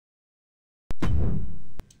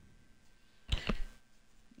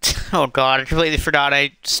Oh god, I completely forgot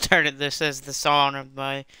I started this as the song of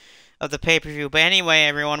the pay-per-view. But anyway,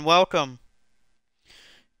 everyone, welcome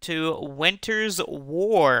to Winter's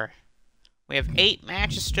War. We have 8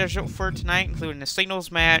 matches scheduled for tonight, including a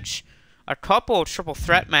singles match, a couple of triple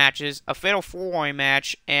threat matches, a fatal four-way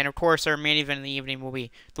match, and of course our main event of the evening will be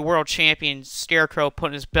the world champion Scarecrow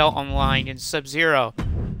putting his belt on the line in Sub-Zero.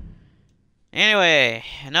 Anyway,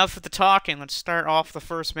 enough of the talking. Let's start off the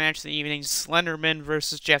first match of the evening. Slenderman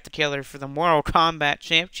versus Jeff the Killer for the Mortal Kombat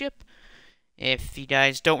Championship. If you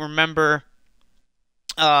guys don't remember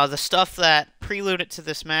the stuff that preluded to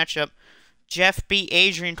this matchup, Jeff beat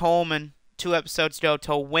Adrian Coleman 2 episodes ago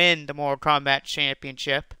to win the Mortal Kombat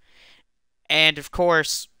Championship. And, of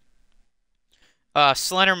course,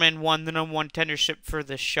 Slenderman won the #1 contendership for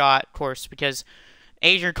this shot, of course, because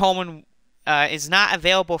Adrian Coleman is not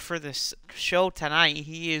available for this show tonight.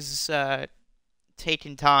 He is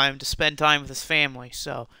taking time to spend time with his family,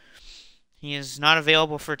 so he is not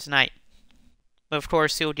available for tonight. But of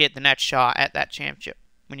course, he'll get the next shot at that championship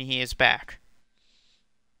when he is back.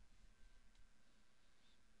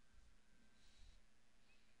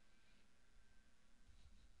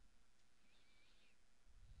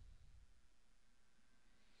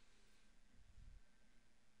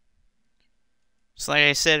 So like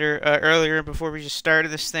I said earlier, before we just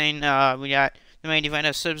started this thing, we got the main event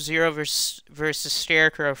of Sub-Zero versus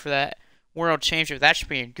Scarecrow for that World Championship. That should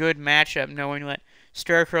be a good matchup, knowing what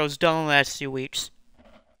Scarecrow's done the last 2 weeks.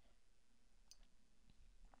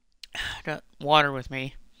 Got water with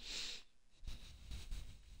me.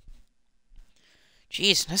 Jeez,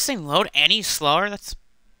 does this thing load any slower? That's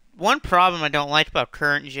one problem I don't like about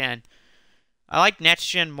current gen. I like next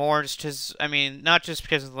gen more just because, I mean, not just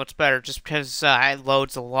because it looks better, just because it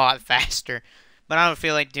loads a lot faster. But I don't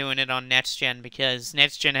feel like doing it on next gen because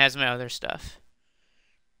next gen has my other stuff.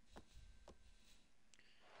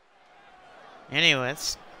 Anyway,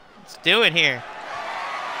 let's do it here.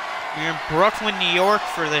 We're in Brooklyn, New York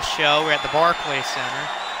for this show. We're at the Barclays Center.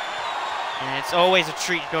 And it's always a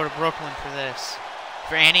treat to go to Brooklyn for this.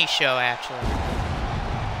 For any show, actually.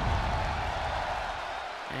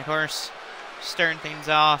 And of course, starting things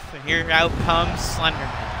off, and here out comes Slenderman.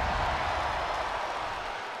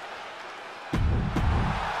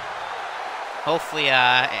 Hopefully,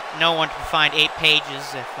 no one can find 8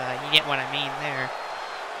 pages if you get what I mean there.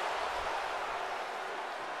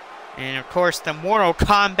 And of course, the Mortal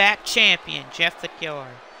Kombat champion, Jeff the Killer.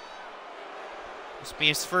 This will be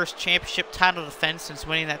his first championship title defense since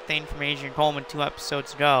winning that thing from Adrian Coleman 2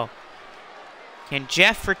 episodes ago. Can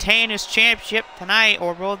Jeff retain his championship tonight,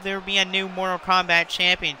 or will there be a new Mortal Kombat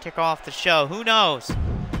champion kick off the show? Who knows?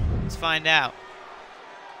 Let's find out.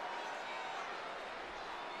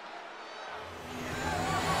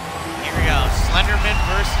 Here we go. Slenderman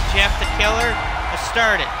versus Jeff the Killer. Let's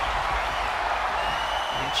start it.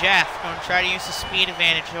 And Jeff going to try to use the speed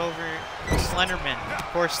advantage over Slenderman.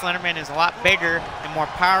 Of course, Slenderman is a lot bigger and more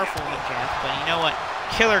powerful than Jeff, but you know what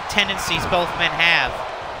killer tendencies both men have.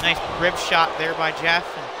 Nice rib shot there by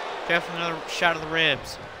Jeff, and Jeff with another shot of the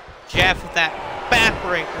ribs. Jeff with that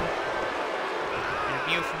backbreaker. And a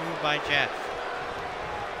beautiful move by Jeff.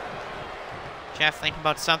 Jeff thinking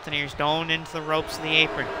about something here. He's going into the ropes of the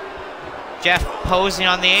apron. Jeff posing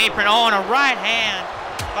on the apron. Oh, and a right hand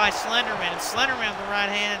by Slenderman. And Slenderman with the right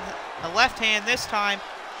hand, the left hand this time.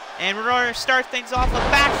 And we're going to start things off with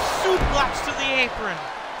back suplex to the apron.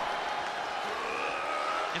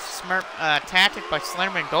 It's a smart tactic by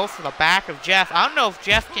Slenderman. Go for the back of Jeff. I don't know if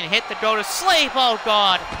Jeff can hit the go to sleep. Oh,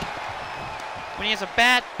 God. When he has a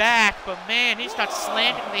bad back. But, man, he's got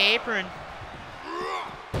slammed into the apron.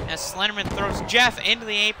 As Slenderman throws Jeff into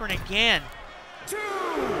the apron again.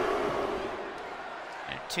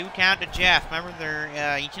 And a 2 count to Jeff. Remember,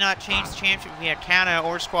 you cannot change the championship via count out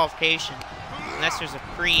or disqualification unless there's a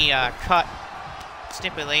pre-cut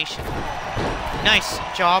stipulation. Nice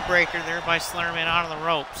jawbreaker there by Slenderman out of the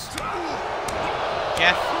ropes.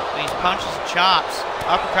 Jeff, these punches and chops.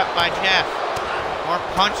 Uppercut by Jeff. More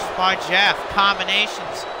punches by Jeff.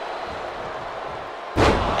 Combinations.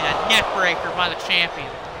 And a neck breaker by the champion.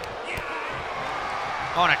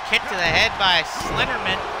 Oh, and a kick to the head by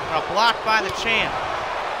Slenderman, but a block by the champ.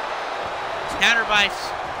 Counter by,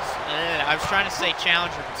 I was trying to say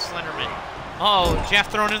challenger, but Slenderman. Oh,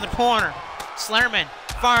 Jeff thrown in the corner. Slenderman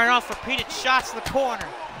firing off repeated shots in the corner.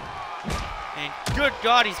 And good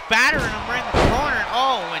God, he's battering him right in the corner.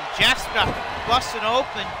 Oh, and Jeff's got busted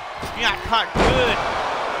open. He got caught good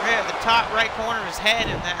right at the top right corner of his head,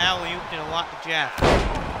 and that alley-oop did a lot to Jeff.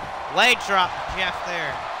 Leg drop to Jeff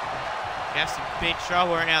there. Jeff's in big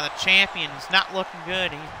trouble right now. The champion is not looking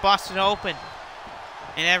good. He's busted open.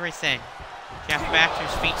 and everything. Jeff back to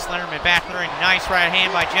his feet. Slenderman back to the ring. Nice right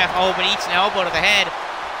hand by Jeff. Oh, but eats an elbow to the head.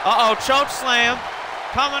 Uh-oh, choke slam.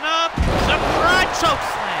 Coming up. Surprise choke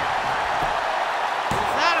slam.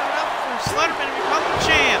 Is that enough for Slenderman to become the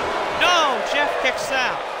champ? No, Jeff kicks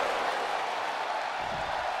out.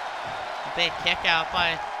 A big kick out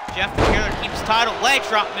by Jeff the Killer keeps his title. Leg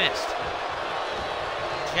drop missed.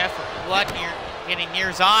 Jeff with blood getting near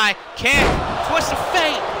his eye. Kick. Twist of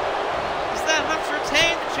fate. Is that enough to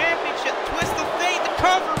retain the championship? Twist of fate. The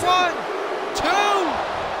cover. 1, 2.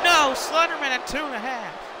 No, Slenderman at 2.5.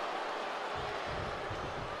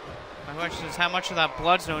 My question is how much of that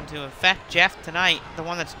blood's going to affect Jeff tonight? The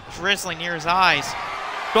one that's drizzling near his eyes.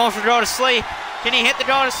 Going for go to sleep. Can he hit the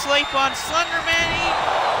go to sleep on Slenderman? He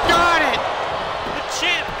got it. The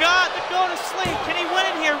champ got the go to sleep. Can he win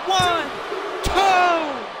it here? 1, 2.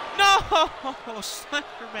 No!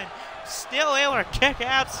 Slenderman still able to kick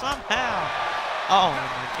out somehow. Oh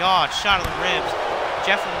my God, shot of the ribs.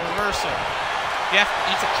 Jeff in reversal. Jeff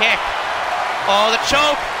eats a kick. Oh, the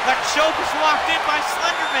choke. That choke is locked in by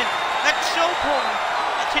Slenderman. That chokehold.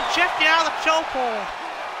 Can Jeff get out of the chokehold?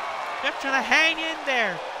 Jeff trying to hang in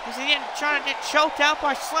there. Is he trying to get choked out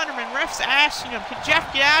by Slenderman? Ref's asking him, can Jeff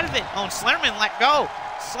get out of it? Oh, and Slenderman let go.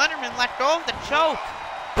 Slenderman let go of the choke.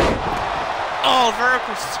 Oh,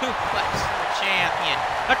 vertical suplex for the champion.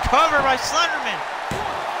 A cover by Slenderman.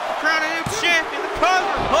 The crown a new champion. The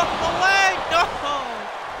cover. Hook the leg. No.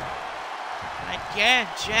 And again,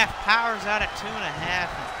 Jeff powers out at 2.5.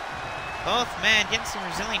 Both men getting some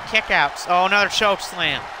resilient kickouts. Oh, another choke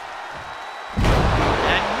slam.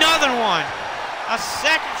 Another one. A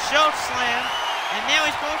second choke slam. And now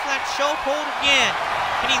he's going for that choke hold again.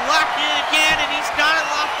 Can he lock it in again? And he's got it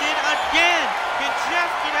locked in again. Can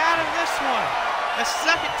Jeff get out of this one? The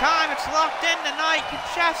second time it's locked in tonight. Can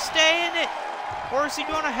Jeff stay in it? Or is he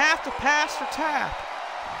going to have to pass or tap?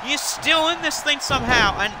 He's still in this thing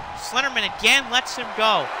somehow. And Slenderman again lets him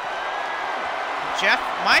go. Jeff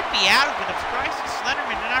might be out of it. It's surprising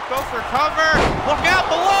Slenderman did not go for a cover. Look out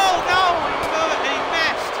below. No, and he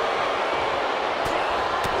missed.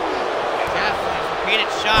 Jeff with his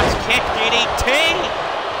repeated shots. Kick DDT.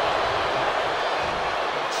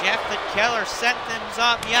 Jeff the Killer set things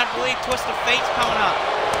up. You gotta believe Twist of Fate's coming up.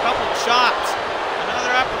 A couple chops.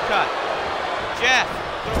 Another uppercut. Jeff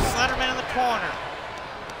throws Slenderman in the corner.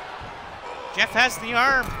 Jeff has the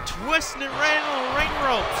arm. Twisting it right into the ring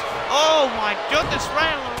ropes. Oh my goodness,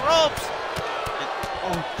 right into the ropes. And,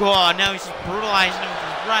 oh God, now he's just brutalizing him with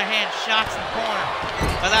his right hand shots in the corner.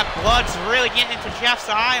 But that blood's really getting into Jeff's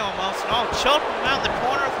eye almost. And oh, choking him out in the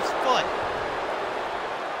corner with his foot.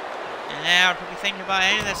 And now could be thinking about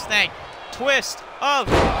ending this thing. Twist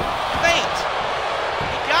of fate.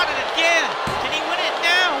 He got it again. Can he win it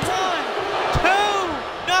now? 1,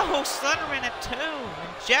 2. No, Slenderman at 2.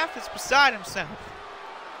 And Jeff is beside himself.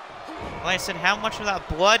 Like I said, how much of that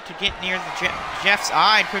blood could get near the Jeff's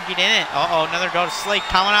eye could get in it? Uh-oh, another go to sleep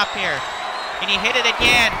coming up here. And he hit it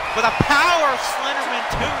again with a power of Slenderman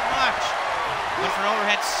too much. Went for an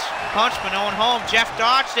overhead punch, but no one home. Jeff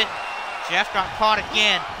dodged it. Jeff got caught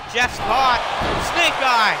again. Jeff's caught. Snake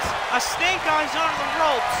Eyes. A Snake Eyes under the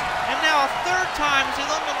ropes. And now a third time as he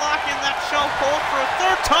looking to lock in that chokehold for a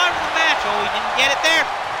third time in the match. Oh, he didn't get it there.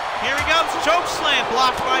 Here he goes. Choke slam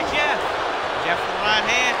blocked by Jeff. Jeff with the right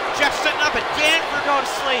hand. Jeff setting up again for go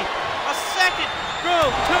to sleep. A second go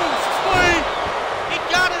to sleep. He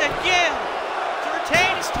got it again to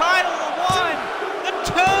retain his title. The 1, the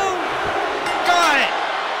 2. Got it.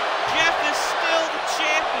 Jeff is still the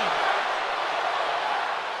champion.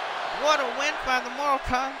 What a win by the Mortal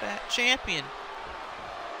Kombat champion.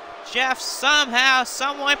 Jeff somehow,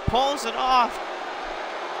 someway pulls it off.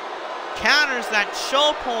 Counters that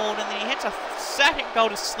chokehold and then he hits a second go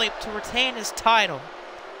to sleep to retain his title.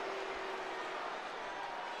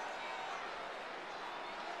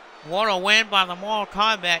 What a win by the Mortal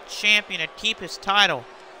Kombat champion to keep his title.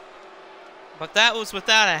 But that was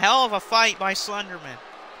without a hell of a fight by Slenderman.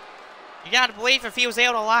 You gotta believe if he was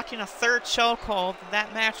able to lock in a third chokehold,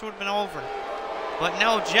 that match would have been over. But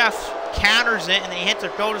no, Jeff counters it and then he hits a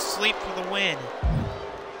go to sleep for the win.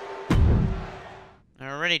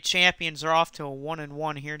 Already champions are off to a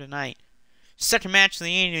 1-1 here tonight. Second match of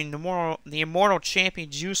the evening, the Immortal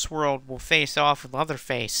Champion Juice WRLD will face off with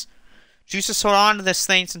Leatherface. Juice has held on to this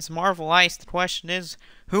thing since Marvel Ice. The question is,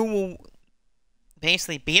 who will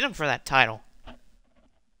basically beat him for that title?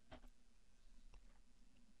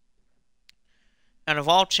 Out of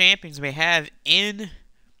all champions we have in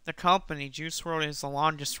the company, Juice WRLD is the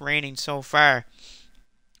longest reigning so far.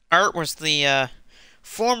 Art was the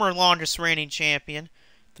former longest reigning champion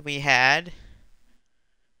that we had.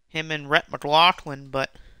 him and Rhett McLaughlin,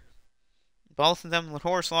 but both of them, of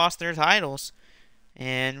course, lost their titles.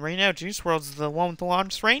 And right now, Juice WRLD's the one with the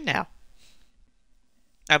longest reign now.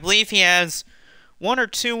 I believe he has 1 or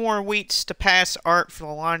 2 more weeks to pass Art for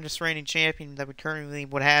the longest reigning champion that we currently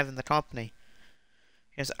would have in the company.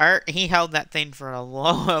 Because Art, he held that thing for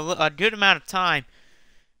a good amount of time.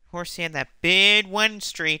 Of course, he had that big win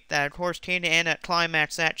streak that, of course, came to end at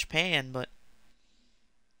Climax at Japan, but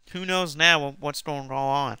who knows now what's going to go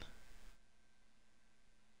on.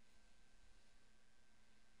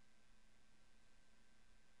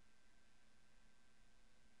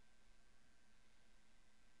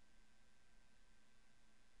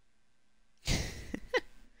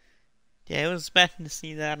 Yeah, it was expecting to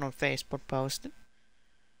see that on Facebook posted.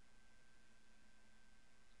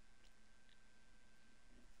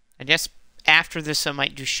 I guess after this I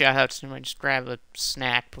might do shoutouts and I might just grab a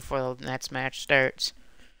snack before the next match starts.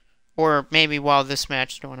 Or maybe while this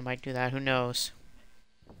match is going I might do that, who knows.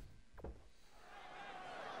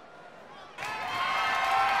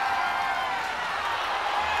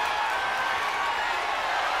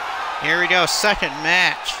 Here we go, second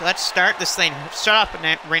match. Let's start this thing. Shut up,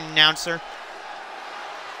 ring announcer.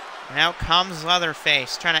 And out comes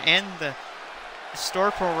Leatherface, trying to end the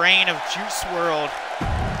historical reign of Juice WRLD.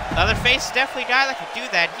 Leatherface is definitely a guy that could do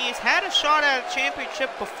that. He has had a shot at a championship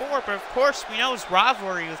before, but of course we know his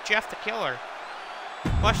rivalry with Jeff the Killer. The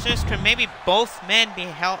question is, could maybe both men be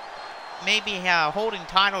holding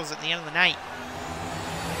titles at the end of the night?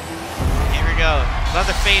 Here we go.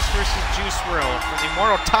 Leatherface versus Juice WRLD for the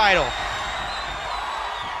Immortal title.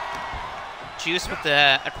 Juice with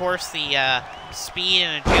of course, the speed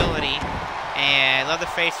and agility, and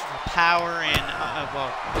Leatherface with the power and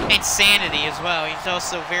insanity as well. He's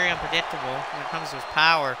also very unpredictable when it comes to his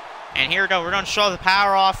power. And here we go. We're going to show the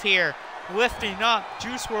power off here, lifting up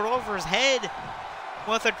Juice WRLD over his head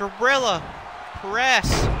with a gorilla press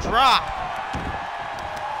drop.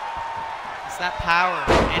 That power,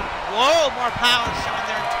 and whoa, more power showing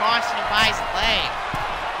there and tossing him by his leg.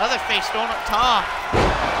 Leatherface going up top.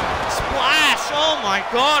 Splash, oh my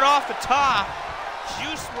god, off the top.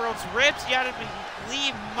 Juice WRLD's ribs, you gotta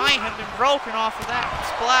believe, might have been broken off of that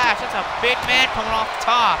splash. That's a big man coming off the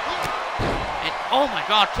top. And oh my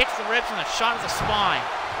god, kicks the ribs and a shot of the spine.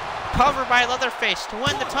 Covered by Leatherface to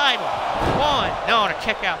win the title. No, and a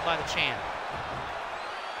kick out by the champ.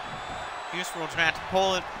 Juice WRLD's going to have to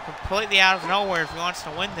pull it completely out of nowhere if he wants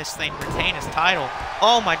to win this thing, retain his title.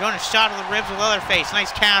 Oh my goodness, shot of the ribs with Leatherface.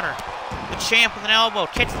 Nice counter. The champ with an elbow,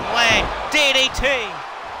 kicks the leg. DDT.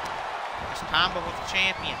 Nice combo with the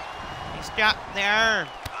champion. He's got the arm.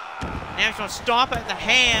 Now he's going to stomp at the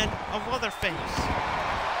hand of Leatherface.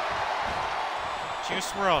 Juice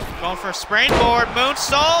WRLD going for a springboard.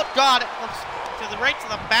 Moonsault. Got it. Right to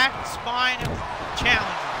the back of the spine of the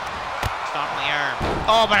challenger. Stomp the arm.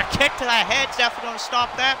 Oh, but a kick to the head's definitely going to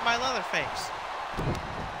stop that by Leatherface.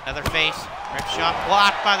 Leatherface, rip shot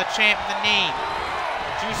blocked by the champ with the knee.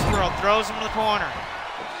 Juice WRLD throws him to the corner.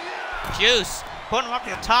 Juice putting him up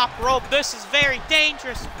to the top rope. This is very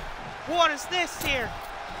dangerous. What is this here?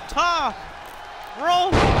 Top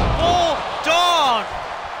rope bulldog.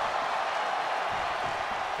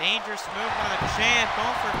 Dangerous move by the champ.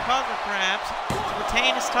 Going for a cover perhaps to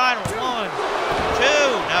retain his title. 1, 2,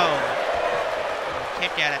 no.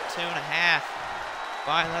 Kick out at 2.5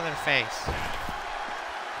 by Leatherface.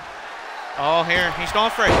 Oh, here he's going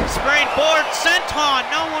for a springboard senton.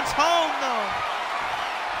 No one's home though.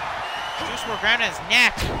 Juice WRLD grabbed his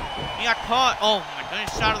neck. He got caught. Oh my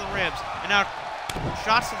goodness! Shot of the ribs, and now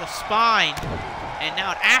shots to the spine, and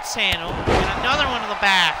now an axe handle, and another one to the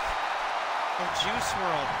back of Juice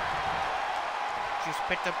WRLD. Juice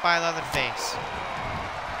picked up by Leatherface.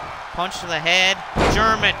 Punch to the head,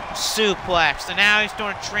 German suplex, and now he's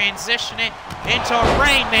going to transition it into a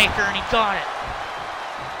Rainmaker, and he got it.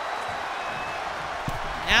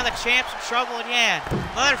 Now the champ's in trouble again.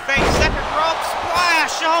 Leatherface, second rope,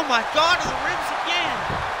 splash, oh my god, to the ribs again.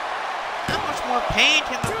 How much more pain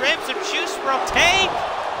can the ribs of Juice WRLD take?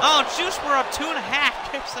 Oh, Juice WRLD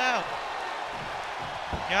 2.5 kicks out.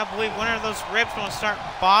 Yeah, I believe one of those ribs going to start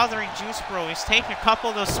bothering Juice WRLD. He's taking a couple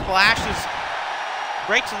of those splashes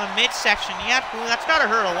right to the midsection. Yeah, that's got to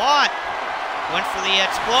hurt a lot. Went for the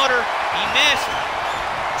exploder. He missed.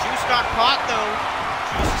 Juice got caught, though.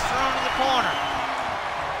 Juice is thrown in the corner.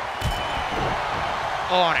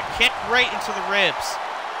 Oh, and a kick right into the ribs.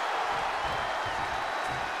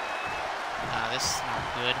 This is not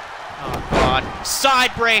good. Oh, God.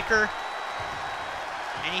 Side breaker.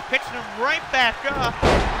 And he picks him right back up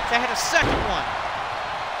to hit a second one.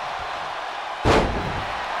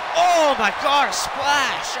 Oh my God, a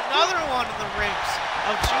splash. Another one of the ribs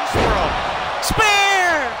of Juice WRLD.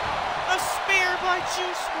 Spear! A spear by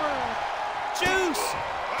Juice WRLD. Juice.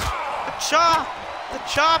 A chop. The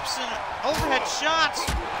chops and overhead shots.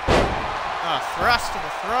 Thrust to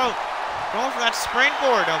the throat. Going for that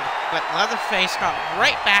springboard, but Leatherface got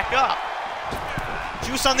right back up.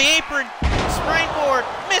 Juice on the apron. Springboard.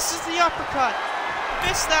 Misses the uppercut.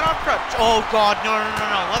 Missed that uppercut. Oh God, no.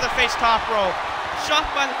 Leatherface top rope. Shot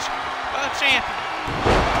by the champion.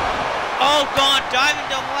 Oh God, diving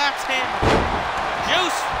double axe handle.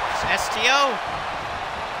 Juice. STO.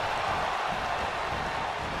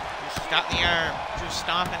 Juice got the arm. Juice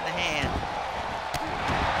stomping the hand.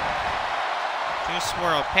 Juice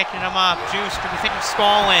WRLD picking him up. Juice could be thinking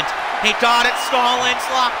Skull-End. He got it. Skull-End's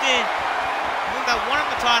locked in. Move that won him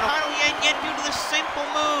the title yet due to this simple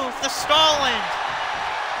move, the Skull-End.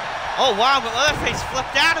 Oh wow, but Leatherface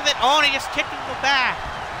flipped out of it. Oh, and he just kicked him in the back.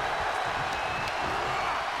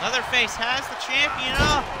 Leatherface has the champion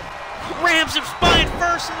up. Rams him spine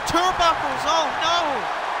first in the turnbuckles. Oh no.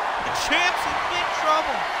 The champ's in big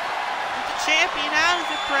trouble. With the champion out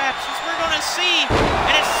of it perhaps, as we're gonna see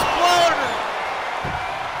an exploder.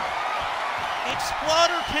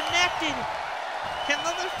 Exploder connected. Can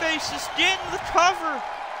Leatherface just get into the cover?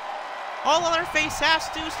 All Leatherface has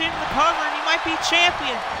to do is get into the cover and he might be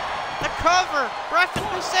champion. The cover, breath in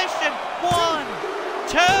position. 1,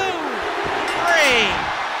 2, 3.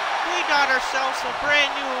 We got ourselves a brand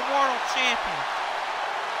new Immortal Champion.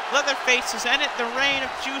 Leatherface has ended the reign of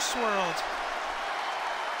Juice WRLD.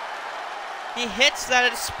 He hits that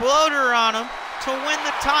exploder on him to win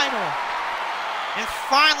the title. And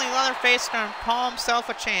finally, Leatherface can call himself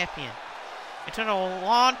a champion. It took a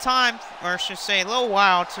long time, or I should say a little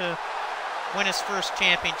while, to win his first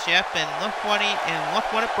championship, and look what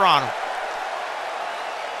it brought him.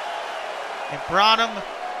 It brought him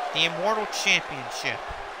the Immortal Championship.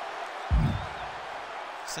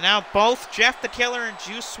 So now both Jeff the Killer and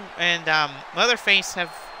Juice and Leatherface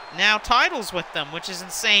have now titles with them, which is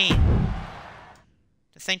insane.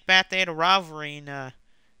 To think back they had a rivalry, and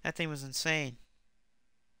that thing was insane.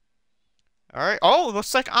 Alright, oh,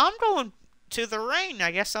 looks like I'm going to the ring.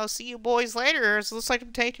 I guess I'll see you boys later. It looks like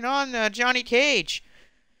I'm taking on Johnny Cage.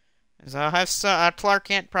 As I'll have Clark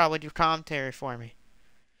Kent probably do commentary for me.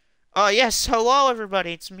 Yes, hello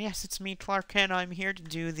everybody. It's me, Clark Kent. I'm here to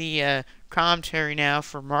do the commentary now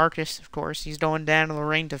for Marcus. Of course, he's going down to the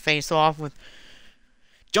ring to face off with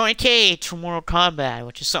Johnny Cage from Mortal Kombat,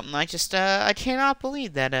 which is something I cannot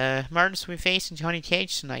believe that Marcus will be facing Johnny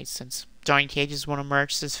Cage tonight, since Johnny Cage is one of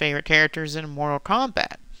Marcus's favorite characters in Mortal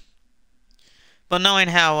Kombat. But knowing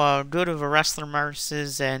how good of a wrestler Marcus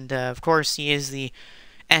is, and of course he is the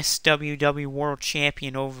SWW World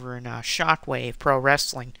Champion over in Shockwave Pro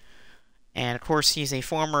Wrestling, and of course he's a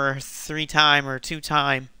former 3-time or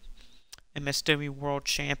 2-time MSW World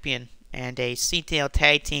Champion, and a CTL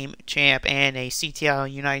Tag Team Champ, and a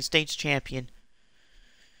CTL United States Champion.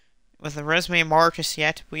 With the resume of Marcus, you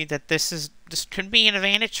have to believe that this could be an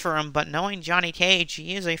advantage for him, but knowing Johnny Cage,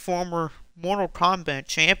 he is a former Mortal Kombat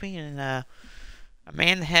champion, and a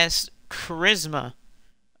man that has charisma.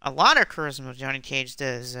 A lot of charisma, Johnny Cage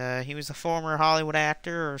does. He was a former Hollywood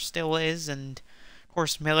actor, or still is, and of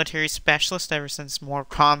course military specialist ever since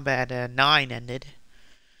Mortal Kombat 9 ended.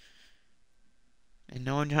 And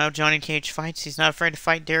knowing how Johnny Cage fights, he's not afraid to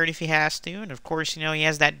fight dirty if he has to, and of course, you know, he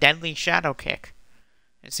has that deadly shadow kick.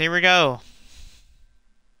 And so here we go.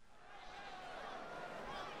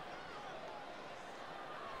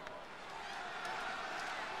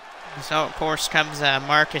 So, of course, comes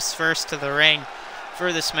Marcus first to the ring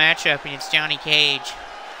for this matchup, and it's Johnny Cage.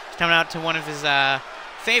 He's coming out to one of his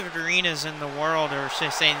favorite arenas in the world, or should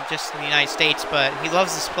I say just in the United States, but he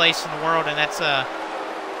loves this place in the world, and that's the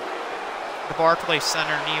Barclays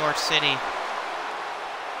Center in New York City.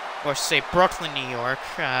 Or say Brooklyn, New York.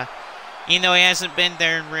 Even though he hasn't been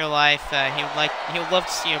there in real life, he would love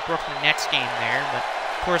to see a Brooklyn Nets game there, but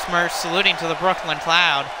of course, Marcus saluting to the Brooklyn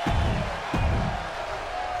Cloud.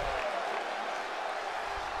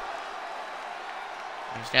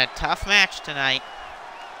 He's got a tough match tonight.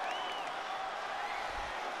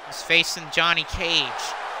 He's facing Johnny Cage.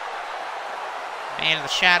 Man of the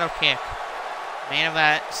shadow kick. Man of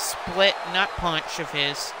that split nut punch of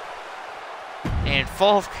his. And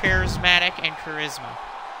full of charismatic and charisma.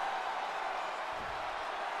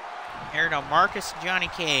 Here we go, Marcus and Johnny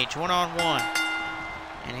Cage, one-on-one.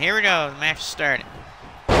 And here we go, the match is started.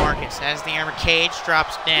 Marcus has the armor, Cage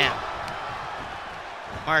drops down.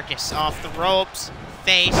 Marcus off the ropes,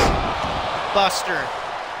 face, buster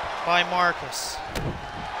by Marcus.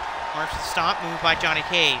 Marcus stomp move by Johnny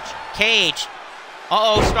Cage. Cage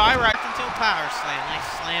Uh-oh, sky right into a power slam. Nice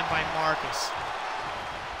slam by Marcus.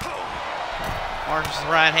 Marcus'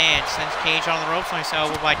 right hand sends Cage on the ropes. Nice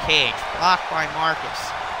elbow by Cage. Blocked by Marcus.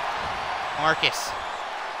 Marcus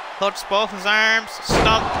hooks both his arms.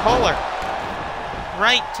 Stump puller.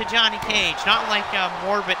 Right to Johnny Cage. Not like a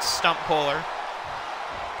Morbid stump puller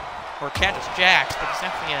or Cactus Jacks, but it's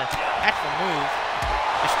definitely an actual move.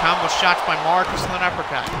 This combo shots by Marcus and an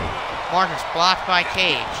uppercut. Marcus blocked by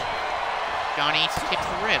Cage. Johnny eats a kick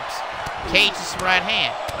to the ribs. Cage is the right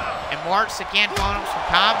hand. And Marcus again following up some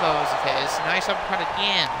combos of his. Nice uppercut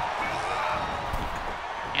again.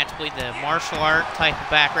 You have to believe the martial art type of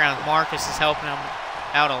background. Marcus is helping him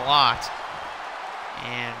out a lot.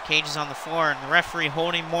 And Cage is on the floor, and the referee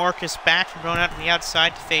holding Marcus back from going out to the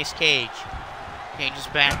outside to face Cage. Cage is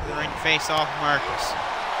back in the ring to face off Marcus.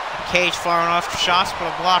 Cage firing off shots,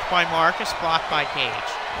 but a block by Marcus, blocked by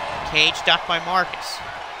Cage. Cage ducked by Marcus.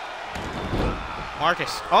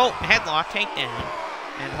 Marcus, oh, headlock, takedown.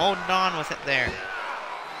 And holding on with it there.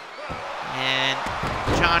 And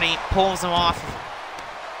Johnny pulls him off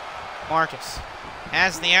of Marcus.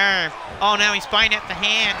 Has the arm. Oh, now he's biting at the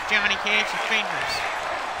hand of Johnny Cage's fingers.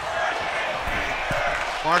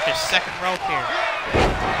 Marcus, second rope here.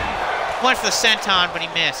 Went for the senton, but he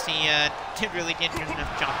missed. He really didn't get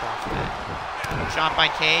enough jump off of that. Shot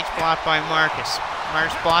by Cage, blocked by Marcus.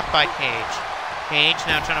 Marcus blocked by Cage. Cage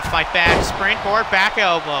now trying to fight back. Springboard, back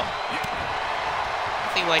elbow.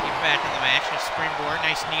 I think like you're back in the match. A springboard,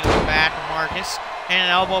 nice knee to the back of Marcus. And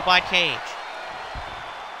an elbow by Cage.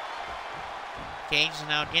 Cage is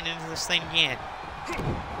now getting into this thing again.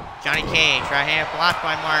 Johnny Cage, right hand blocked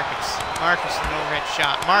by Marcus. Marcus, an overhead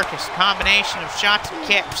shot. Marcus, combination of shots and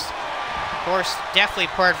kicks. Of course,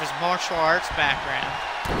 definitely part of his martial arts background.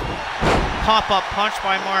 Pop-up punch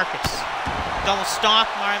by Marcus. Double stomp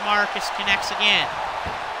by Marcus, connects again.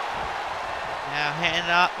 Now heading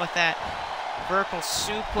up with that vertical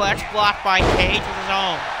suplex blocked by Cage with his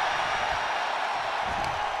own.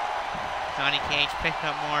 Johnny Cage picked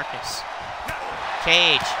up Marcus.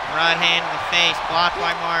 Cage, right hand in the face, blocked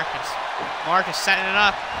by Marcus. Marcus setting it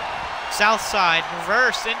up. South side,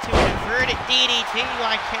 reverse into an inverted DDT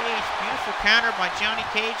by Cage. Beautiful counter by Johnny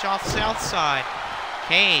Cage off south side.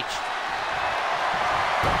 Cage.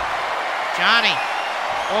 Johnny.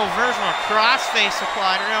 Oh, version of crossface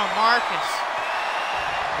applied around Marcus.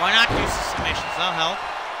 Why not do some submissions? That'll help.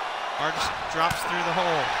 Marcus drops through the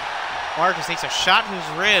hole. Marcus takes a shot to his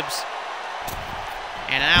ribs.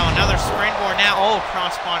 And now another springboard now. Oh,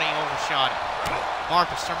 crossbody overshot it.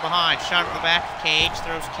 Marcus from behind. Shot to the back of Cage.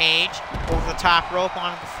 Throws Cage over the top rope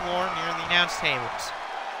onto the floor near the announce tables.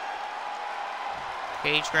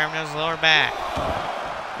 Cage grabbing his lower back.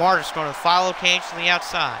 Marcus going to follow Cage to the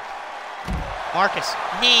outside. Marcus,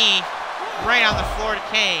 knee right on the floor to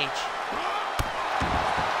Cage.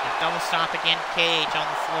 And double stomp again, Cage on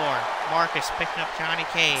the floor. Marcus picking up Johnny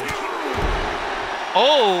Cage.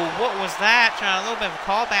 Oh, what was that? A little bit of a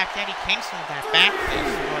callback to Eddie Kingston with that back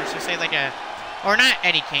fist. Or should I say like a, or not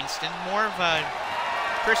Eddie Kingston, more of a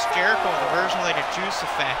Chris Jericho, the version of like a Juice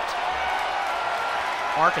effect.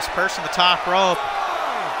 Marcus pushing the top rope.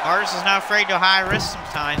 Marcus is not afraid to high risk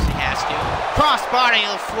sometimes he has to. Crossbody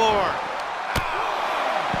to the floor.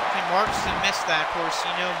 And Marcus didn't miss that. Of course,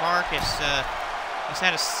 you know Marcus, he's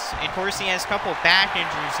had of course he has a couple of back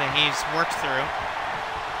injuries that he's worked through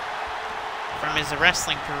from his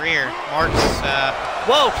wrestling career. Marcus,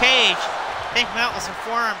 whoa, Cage! Take him out with some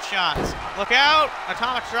forearm shots. Look out!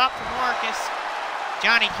 Atomic drop from Marcus.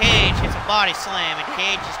 Johnny Cage hits a body slam, and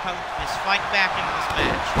Cage is fighting back into this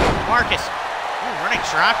match. Marcus, ooh, running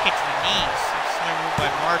drop kick to the knees. Slam move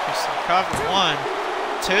by Marcus. Cover 1,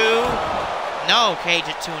 2. No, Cage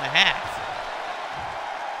at 2.5.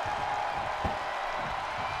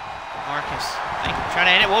 Marcus, trying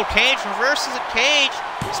to end it. Whoa, Cage reverses it. Cage,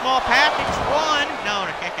 small package, 1. No,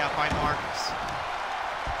 and a kick out by Marcus.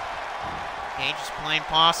 Cage is playing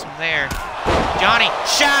possum there. Johnny,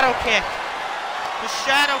 shadow kick. The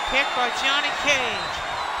shadow kick by Johnny Cage.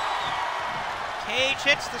 Cage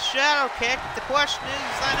hits the shadow kick. The question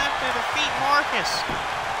is that after defeat Marcus.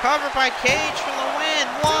 Covered by Cage for the win.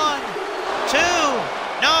 1, 2.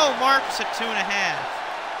 No, Marcus at 2.5.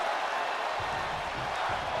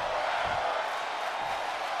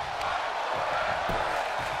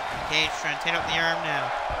 Cage trying to take out the arm now.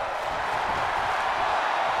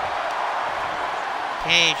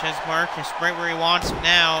 Cage has Marcus right where he wants him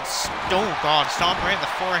now. Oh God, stomp right in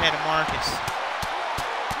the forehead of Marcus.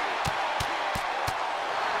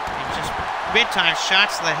 And just big-time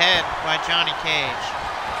shots to the head by Johnny Cage.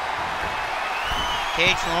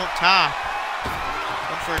 Cage won't top.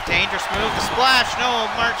 Looking for a dangerous move. The splash. No,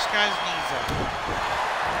 Marcus got his knees up.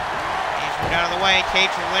 away. Cage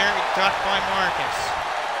Larry ducked by Marcus.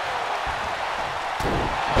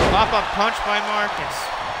 Pop-up punch by Marcus.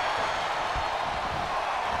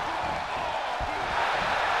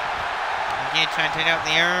 Again, trying to take out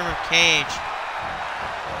the arm of Cage.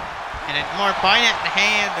 And a more bite at the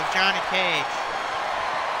hand of Johnny Cage.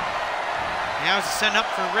 Now is he setting up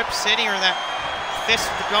for Rip City or that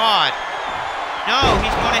Fist of the God? No,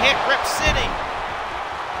 he's going to hit Rip City.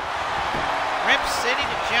 Rip City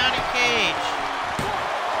to Johnny Cage.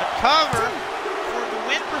 A cover for the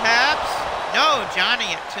win, perhaps. No,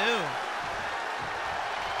 Johnny at 2.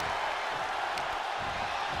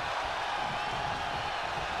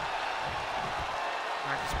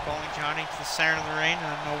 Marcus pulling Johnny to the center of the ring. I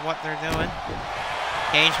don't know what they're doing.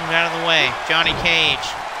 Cage moved out of the way. Johnny Cage.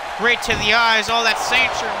 Right to the eyes. All that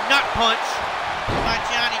signature nut punch by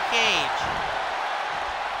Johnny Cage.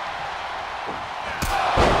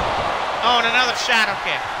 Oh, and another shadow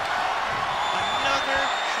kick. Another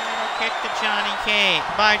shadow kick to Johnny Cage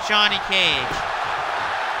by Johnny Cage.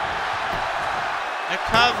 A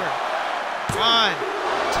cover. 1,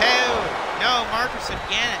 2. No, Marcus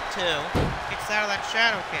again at 2. Kicks out of that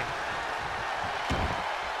shadow kick.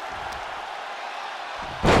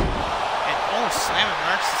 And oh, slamming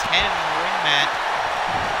Marcus's head into the ring mat.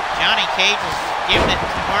 Johnny Cage is giving it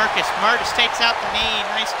to Marcus. Marcus takes out the knee.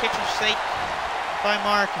 Nice kitchen sink by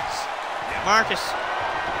Marcus. Marcus,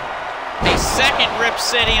 a second Rip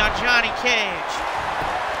City on Johnny Cage.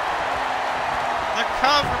 The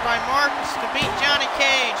cover by Marcus to beat Johnny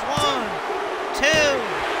Cage. 1, 2, 3.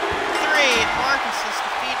 And Marcus has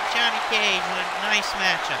defeated Johnny Cage in a nice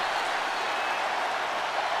matchup.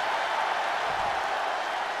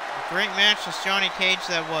 A great match as Johnny Cage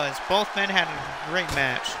that was. Both men had a great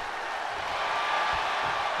match.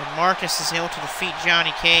 And Marcus is able to defeat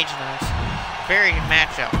Johnny Cage in this very good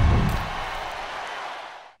matchup.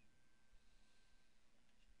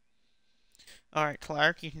 Alright,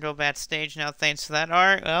 Clark, you can go backstage now, thanks for that.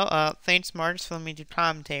 Alright, well, thanks, Marcus, for letting me do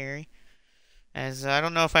commentary. As, I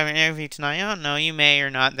don't know if I have an interview tonight. I don't know, you may or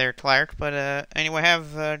not there, Clark. But, anyway,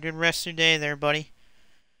 have a good rest of your day there, buddy.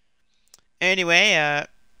 Anyway, I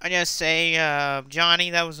gotta say, Johnny,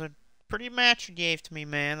 that was a pretty match you gave to me,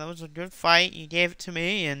 man. That was a good fight. You gave it to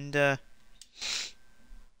me, and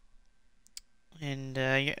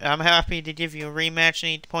I'm happy to give you a rematch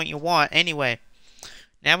any point you want. Anyway.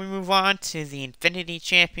 Now we move on to the Infinity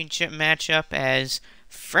Championship matchup as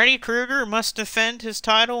Freddy Krueger must defend his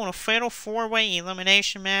title in a fatal 4-way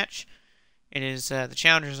elimination match. It is the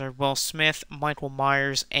challengers are Will Smith, Michael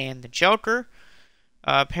Myers, and the Joker.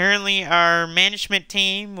 Apparently, our management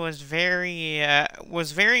team was very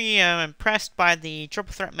impressed by the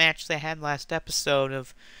triple threat match they had last episode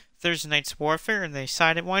of Thursday Night's Warfare, and they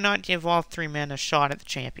decided why not give all 3 men a shot at the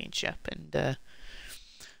championship. And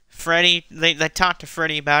Freddy, they talked to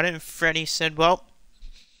Freddy about it, and Freddy said, well,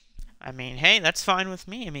 I mean, hey, that's fine with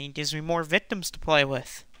me. I mean, it gives me more victims to play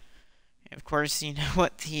with. And of course, you know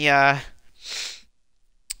what the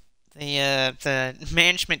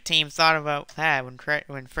management team thought about that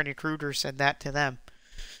when Freddy Krueger said that to them.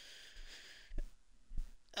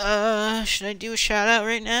 Should I do a shout-out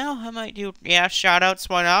right now? I might do, yeah, shout-outs.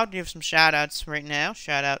 Why not? I'll give some shout-outs right now.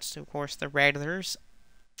 Shout-outs to, of course, the regulars.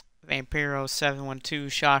 Vampiro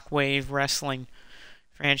 712, Shockwave Wrestling,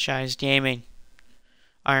 Franchise Gaming,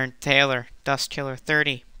 Iron Taylor, Dust Killer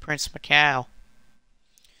 30, Prince Macau.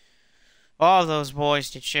 All of those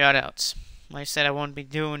boys did shoutouts. Like I said, I wouldn't be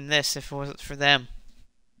doing this if it wasn't for them.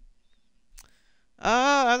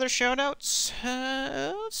 Other shoutouts?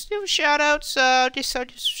 Let's do shoutouts. Just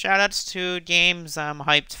shoutouts to games I'm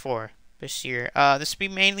hyped for this year. This will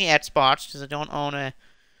be mainly Xbox, because I don't own a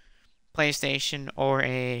PlayStation or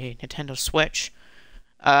a Nintendo Switch.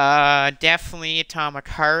 Definitely Atomic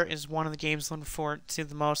Heart is one of the games I'm looking forward to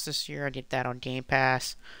the most this year. I get that on Game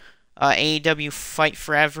Pass. AEW Fight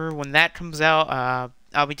Forever, when that comes out,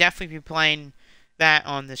 I'll definitely be playing that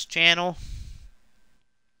on this channel.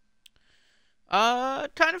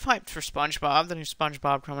 Kind of hyped for SpongeBob, the new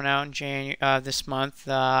SpongeBob coming out in this month.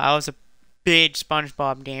 I was a big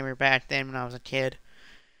SpongeBob gamer back then when I was a kid.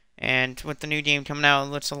 And with the new game coming out,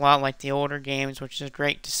 it looks a lot like the older games, which is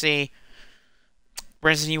great to see.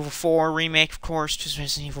 Resident Evil 4 remake, of course, because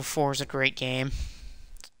Resident Evil 4 is a great game.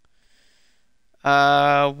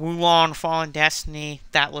 Wulong Fallen Destiny,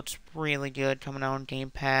 that looks really good, coming out on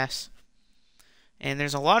Game Pass. And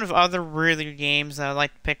there's a lot of other really good games that I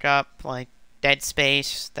like to pick up, like Dead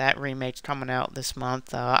Space, that remake's coming out this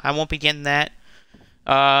month. I won't be getting that.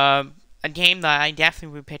 A game that I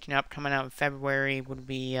definitely would be picking up coming out in February would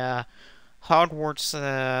be Hogwarts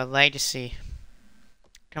Legacy.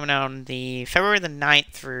 Coming out on the February the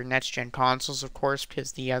 9th for next-gen consoles, of course,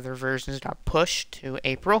 because the other versions got pushed to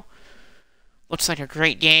April. Looks like a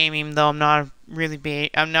great game, even though I'm not really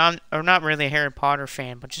a Harry Potter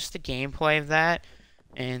fan, but just the gameplay of that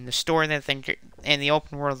and the story that they and the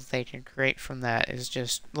open world that they can create from that is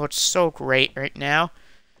just looks so great right now.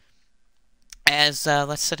 As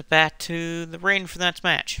let's set it back to the ring for that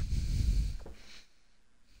match.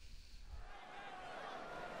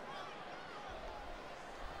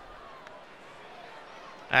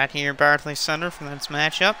 Back here at Barclays Center for this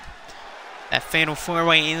matchup. That fatal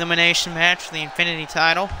 4-way elimination match for the Infinity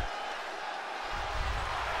title.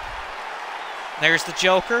 There's the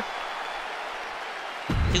Joker.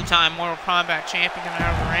 Two-time Mortal Kombat champion coming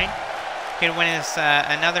out of the ring. Could win his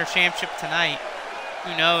another championship tonight.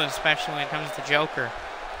 Who knows, especially when it comes to Joker.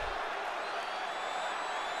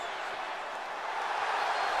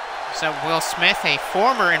 So Will Smith, a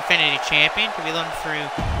former Infinity champion, could be looking through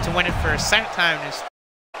to win it for a second time in his.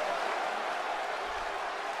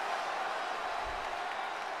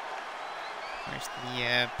 There's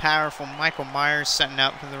the powerful Michael Myers setting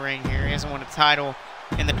up for the ring here. He hasn't won a title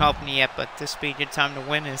in the company yet, but this would be a good time to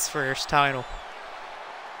win his first title.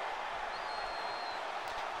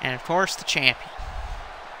 And of course, the champion.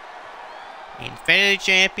 The Infinity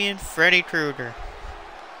champion, Freddy Krueger.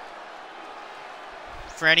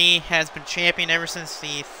 Freddy has been champion ever since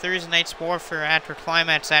the Thursday Night's Warfare after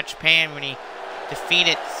Climax at Japan when he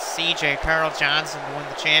defeated CJ Carl Johnson to win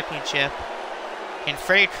the championship. Can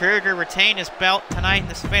Freddy Krueger retain his belt tonight in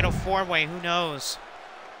this fatal 4-way? Who knows?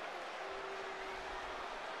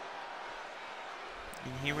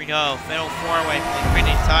 And here we go. Fatal 4-way for the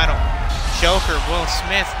Infinity title. Joker, Will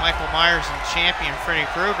Smith, Michael Myers, and champion Freddy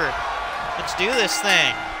Krueger. Let's do this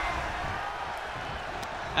thing.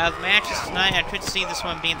 Of matches tonight, I could see this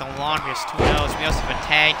one being the longest. Who knows? We also have a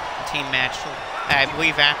tag team match, I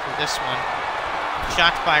believe, after this one.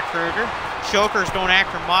 Shots by Krueger. Joker's going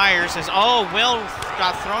after Myers as, oh, Will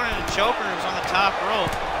got thrown into Joker who's on the top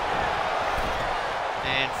rope.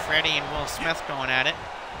 And Freddy and Will Smith going at it.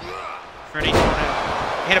 Freddy's going to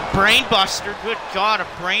hit a brain buster. Good God, a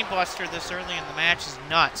brain buster this early in the match is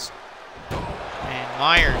nuts. And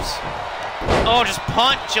Myers, oh, just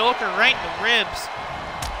punt Joker right in the ribs.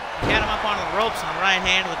 He had him up on the ropes on the right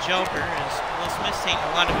hand of the Joker as Will Smith's taking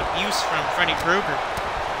a lot of abuse from Freddy Krueger.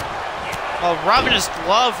 Well, rubbing his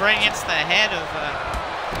glove right against the head of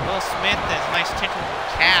Will Smith. That's a nice tickle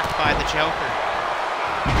calf by the Joker.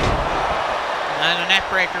 And a neck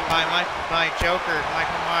breaker by Joker,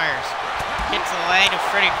 Michael Myers. Hits the leg of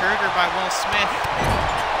Freddy Krueger by Will Smith.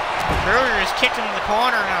 Krueger is kicked him in the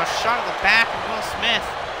corner, now a shot at the back of Will Smith.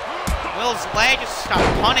 Will's leg just got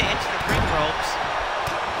punted into the ring ropes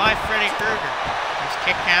by Freddy Krueger. He's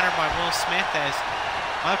kick countered by Will Smith as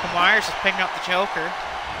Michael Myers is picking up the Joker.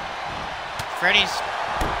 Freddy's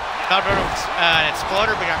got rid of an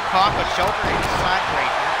exploder, but got caught with Joker in the side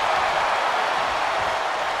breaker.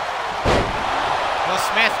 Will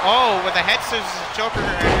Smith, oh, with the head scissors, Joker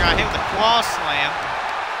got hit with a claw slam.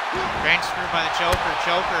 Brain screw by the Joker.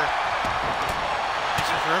 Joker is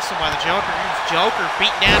reversal by the Joker. Joker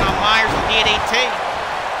beat down on Myers with DDT.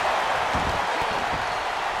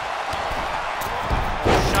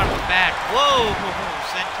 Shot in the back. Whoa!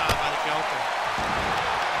 Senton by the Joker.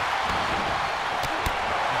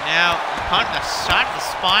 And now, a shot to the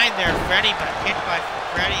spine there, Freddy, but a kick by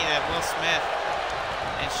Freddy to Will Smith.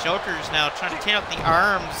 And Joker's now trying to take out the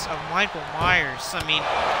arms of Michael Myers. I mean,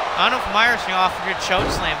 I don't know if Myers can offer a good choke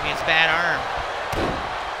slam against bad arm.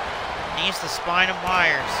 Needs the spine of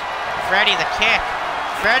Myers. Freddy, the kick.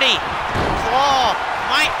 Freddy, claw.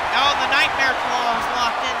 Oh, the nightmare claw is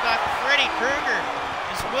locked in by Freddy Krueger.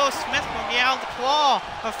 Is Will Smith going to be out of the claw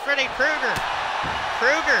of Freddy Krueger?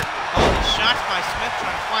 Krueger. Oh, the shots by Smith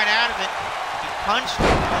trying to fight out of it. He punched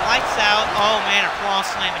the lights out. Oh, man, a claw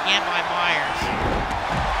slam again by Myers.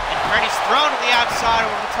 Freddy's thrown to the outside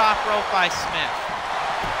over the top rope by Smith.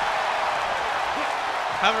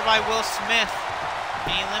 Covered by Will Smith.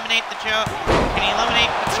 Can he eliminate the Can he eliminate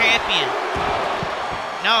the champion?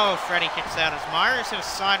 No, Freddy kicks out as Myers. It was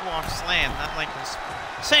a sidewalk slam, not like his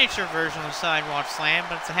signature version of a sidewalk slam,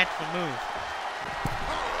 but it's a heck of a move.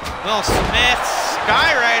 Will Smith,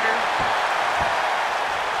 Skyrider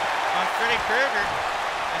on Freddy Krueger.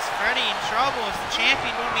 Is Freddy in trouble? Is the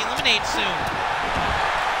champion going to be eliminated soon?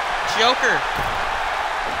 Joker.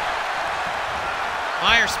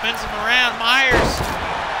 Myers spins him around. Myers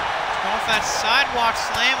going for that sidewalk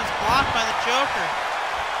slam. Is blocked by the Joker.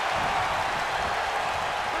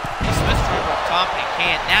 Will Smith trying to go up top and he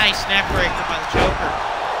can't. Now he's snap breaker by the Joker.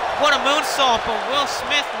 What a moonsault, but Will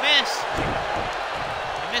Smith missed.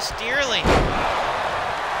 He missed dearly.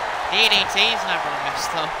 DDT's never missed,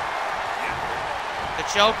 though. The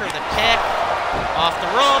Joker, the kick, off the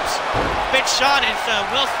ropes. Big shot, and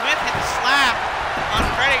Will Smith hit the slap on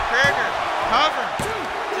Freddy Krueger. Cover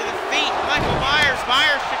to the feet. Michael Myers.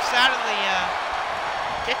 Myers kicks out of the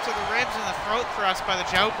kick to the ribs and the throat thrust by the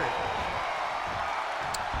Joker.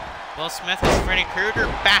 Will Smith is Freddy Krueger.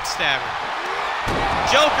 Backstabber.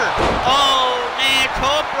 Joker. Oh, man.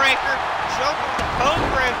 Code breaker. Joker with the code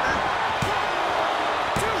breaker.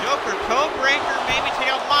 Joker, code breaker, maybe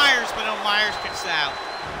take out Myers, but no, Myers kicks out.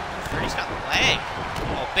 Freddy's got the leg.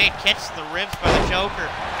 Oh, big kicks to the ribs by the Joker,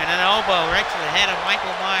 and an elbow right to the head of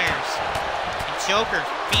Michael Myers. And Joker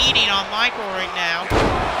feeding on Michael right now.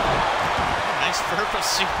 Nice vertical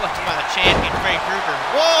suplex by the champion, Freddy Krueger.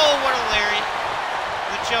 Whoa, what a lariat.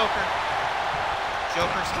 The Joker.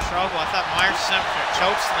 Joker's in trouble. I thought Myers was up for a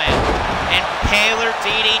choke slam. And Impaler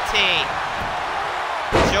DDT.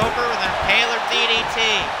 Joker with an Impaler DDT.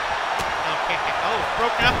 Okay. Oh,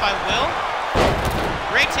 broken up by Will.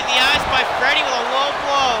 Right to the eyes by Freddy with a low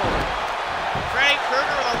blow. Freddy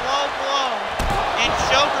Krueger with a low blow. And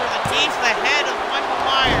Joker with a knee to the head of Michael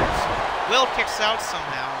Myers. Will kicks out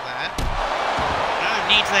somehow of that. Another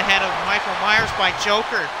knee to the head of Michael Myers by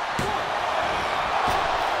Joker.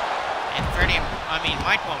 And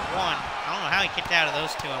Michael at one. I don't know how he kicked out of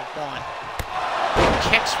those two at one.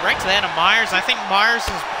 Kicks right to the head of Myers. I think Myers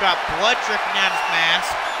has got blood dripping out his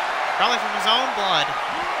mask. Probably from his own blood.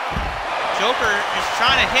 Joker is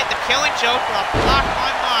trying to hit the killing Joker. Blocked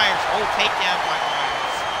by Myers. Oh, takedown by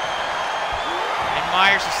Myers. And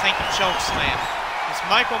Myers is thinking choke slam. Is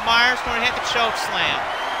Michael Myers going to hit the choke slam?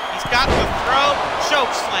 He's got the throat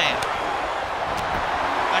choke slam.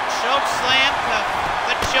 A choke slam to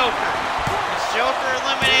the Joker. Is Joker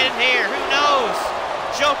eliminated here? Who knows?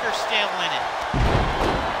 Joker's still in it.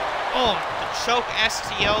 Oh, the choke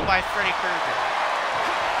STO by Freddy Krueger.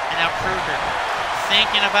 And now Krueger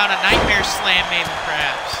thinking about a nightmare slam, maybe,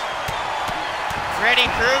 perhaps. Freddy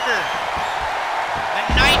Krueger. The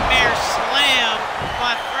nightmare slam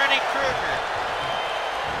by Freddy Krueger.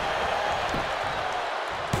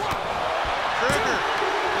 Krueger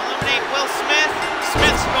eliminate Will Smith.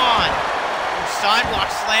 Smith's gone. Sidewalk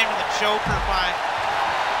slam to the Joker by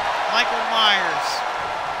Michael Myers.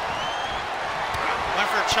 Went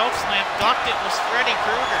for a choke slam, ducked it, was Freddy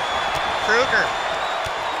Krueger. Krueger.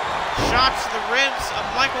 Shots to the ribs of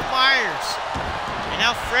Michael Myers. And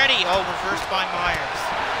now Freddy, oh, reversed by Myers.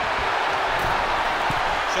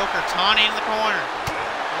 Joker taunting in the corner.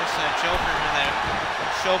 There's Joker in that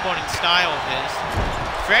showboating style of his.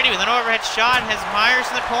 Freddy with an overhead shot has Myers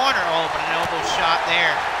in the corner. Oh, but an elbow shot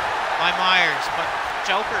there by Myers. But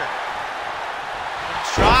Joker will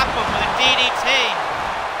drop him with a DDT.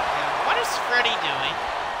 And what is Freddy doing?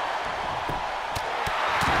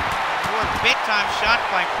 Big time shot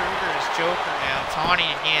by Krueger as Joker now, taunting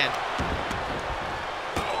again.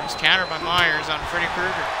 He's countered by Myers on Freddy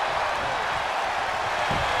Krueger.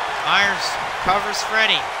 Myers covers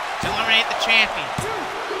Freddy to eliminate the champion.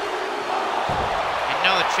 And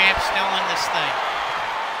no, the champ's still in this thing.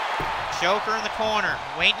 Joker in the corner,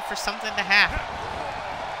 waiting for something to happen.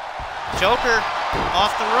 Joker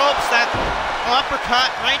off the ropes, that uppercut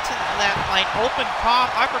right to that open palm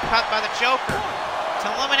uppercut by the Joker. To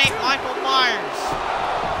eliminate Michael Myers.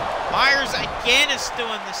 Myers again is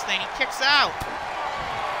doing this thing. He kicks out.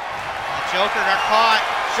 The Joker got caught.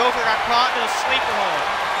 Joker got caught into a sleeper hold.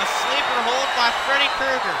 A sleeper hold by Freddy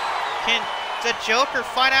Krueger. Can the Joker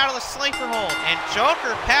fight out of the sleeper hold? And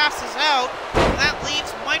Joker passes out. And that leaves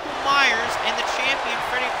Michael Myers and the champion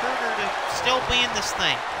Freddy Krueger to still be in this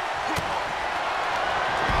thing.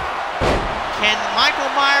 Can Michael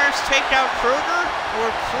Myers take out Krueger? Or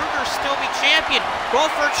Krueger still be champion? Go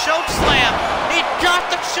for a choke slam. He got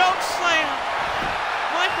the choke slam.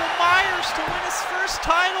 Michael Myers to win his first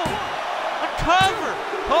title. A cover.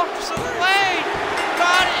 Hooks to the leg.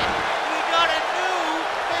 Got it. We got a new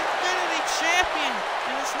Infinity champion.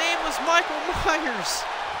 And his name was Michael Myers.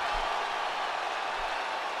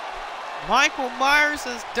 Michael Myers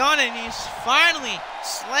has done it. He's finally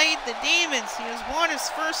slayed the demons. He has won his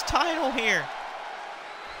first title here.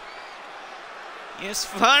 He has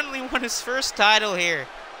finally won his first title here.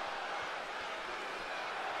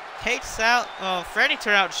 Takes out, Freddy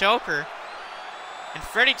took out Joker. And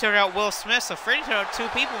Freddy took out Will Smith, so Freddy took out two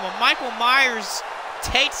people. But Michael Myers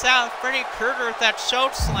takes out Freddy Krueger with that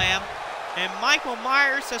choke slam. And Michael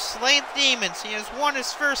Myers has slain the demons. He has won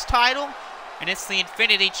his first title. And it's the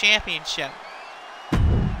Infinity Championship.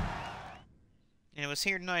 And it was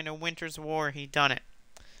here tonight in Winter's War. He done it.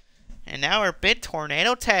 And now our big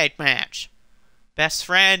tornado tag match. Best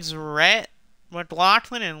friends Rhett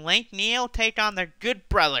McLaughlin and Link Neal take on their Good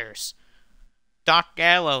Brothers, Doc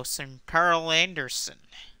Gallows and Carl Anderson.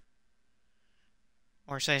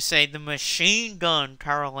 Or should I say the Machine Gun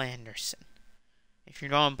Carl Anderson, if you're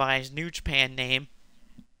going by his New Japan name.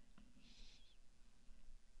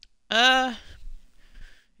 Yeah,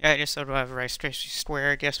 I guess I'll have a Rice Tracy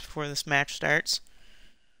Square, I guess, before this match starts.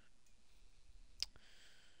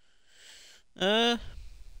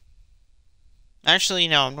 Actually,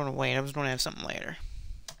 no, I'm going to wait. I was going to have something later.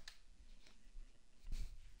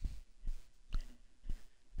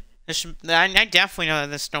 I definitely know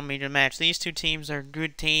that this don't mean a match. These two teams are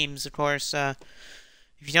good teams, of course. If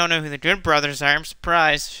you don't know who the Good Brothers are, I'm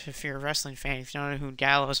surprised if you're a wrestling fan. If you don't know who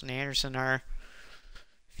Gallows and Anderson are,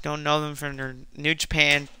 if you don't know them from their New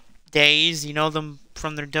Japan days, you know them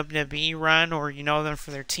from their WWE run, or you know them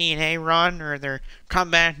for their TNA run, or their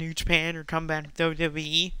comeback New Japan, or comeback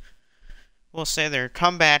WWE. We'll say their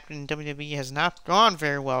comeback in WWE has not gone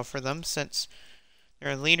very well for them since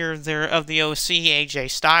their leader of the OC, AJ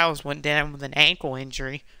Styles, went down with an ankle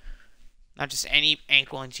injury. Not just any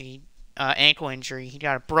ankle injury. He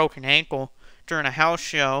got a broken ankle during a house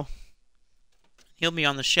show. He'll be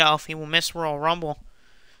on the shelf. He will miss Royal Rumble.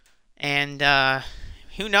 And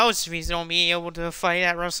who knows if he's going to be able to fight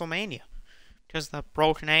at WrestleMania because of the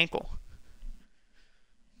broken ankle.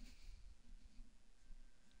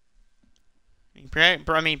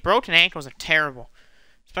 I mean, broken ankles are terrible.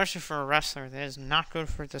 Especially for a wrestler. That is not good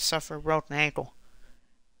for to suffer a broken ankle.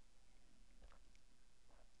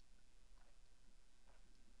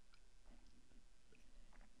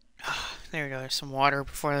 There we go. There's some water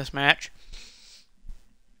before this match.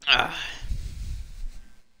 If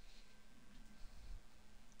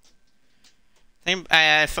you want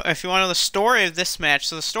to know the story of this match.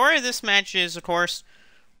 So the story of this match is, of course,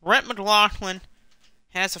 Rhett McLaughlin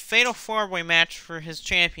has a fatal 4-way match for his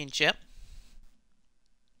championship.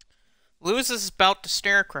 Loses his belt to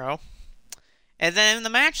Scarecrow. And then in the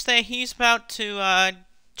match that he's about to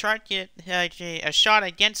try to get a shot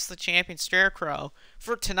against the champion Scarecrow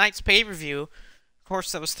for tonight's pay-per-view. Of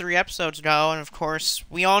course, that was 3 episodes ago, and of course,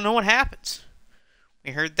 we all know what happens.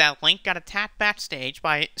 We heard that Link got attacked backstage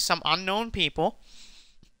by some unknown people.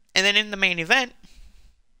 And then in the main event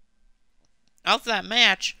of that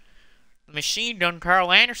match, the Machine Gun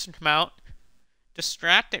Carl Anderson come out,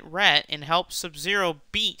 distracted Rhett, and helped Sub-Zero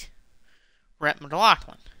beat Rhett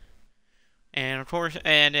McLaughlin. And of course,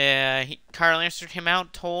 Carl Anderson came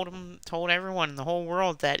out, told everyone in the whole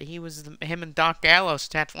world that him and Doc Gallows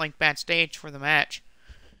attacked Link backstage for the match.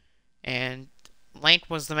 And Link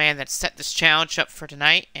was the man that set this challenge up for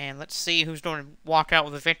tonight, and let's see who's going to walk out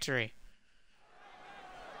with a victory.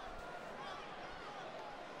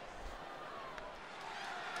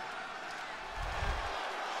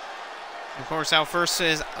 Of course, out first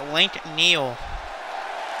is Link Neal.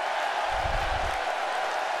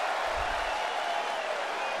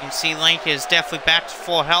 You can see Link is definitely back to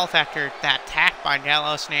full health after that attack by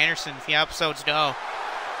Gallows and Anderson a few episodes ago.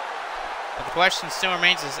 But the question still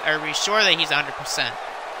remains is, are we sure that he's 100%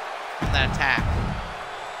 from that attack?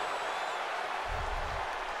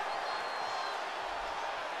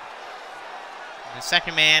 And the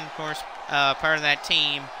second man, of course, part of that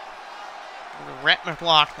team, Rhett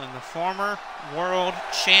McLaughlin, the former world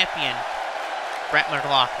champion, Rhett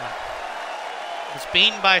McLaughlin, was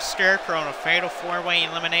beaten by Scarecrow in a fatal 4-way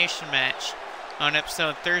elimination match on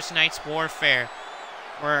episode Thursday Night's Warfare,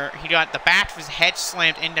 where he got the back of his head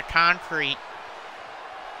slammed into concrete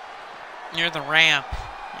near the ramp,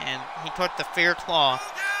 and he took the Fear Claw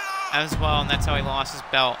as well, and that's how he lost his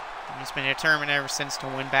belt. And he's been determined ever since to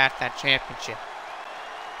win back that championship.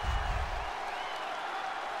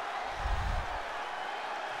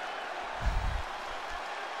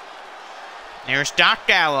 There's Doc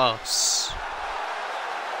Gallows.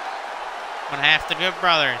 One half the Good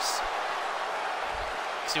Brothers.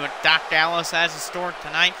 See what Doc Gallows has in store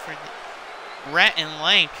tonight for Rhett and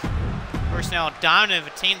Link. Of course, now dominant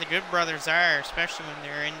of a team the Good Brothers are, especially when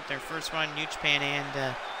they're in their first run in New Japan,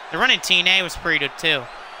 and the run in TNA was pretty good too.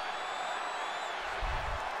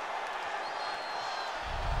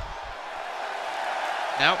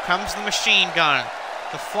 Now comes the Machine Gun,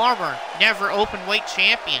 the former never open weight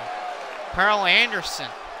champion, Carl Anderson.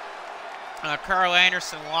 Carl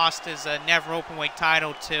Anderson lost his never open weight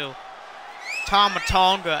title to Tama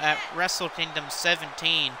Tonga at Wrestle Kingdom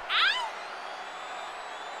 17.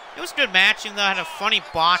 It was a good match, even though I had a funny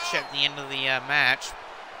botch at the end of the match.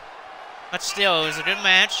 But still, it was a good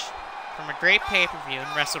match from a great pay-per-view in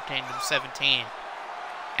Wrestle Kingdom 17.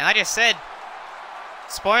 And like I said,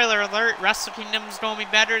 spoiler alert, Wrestle Kingdom is going to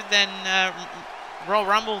be better than Royal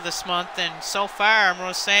Rumble this month, and so far I'm going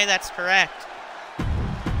to say that's correct.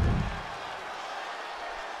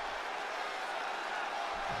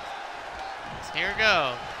 here we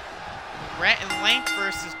go. Rhett and Link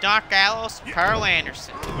versus Doc Gallows and Carl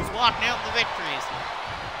Anderson. Who's walking out with the victories?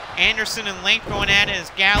 Anderson and Link going at it as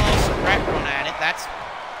Gallows and Rhett going at it. That's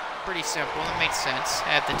pretty simple. It makes sense.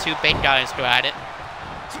 Have the two big guys go at it.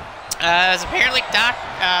 As apparently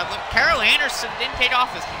Carl Anderson didn't take off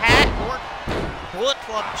his hat or Bullet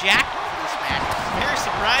Club jacket for this match. It's very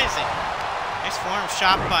surprising. Nice form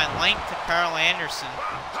shot by Link to Carl Anderson.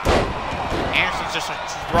 Anderson's just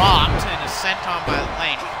dropped and is sent on by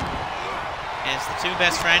Link. As the two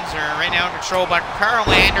best friends are right now in control by Carl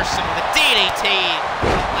Anderson with a DDT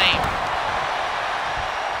to Link.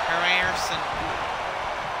 Carl Anderson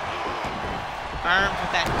armed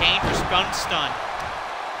with that dangerous gun stun.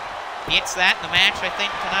 He hits that, and the match, I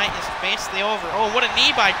think, tonight is basically over. Oh, what a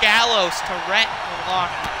knee by Gallows to Rhett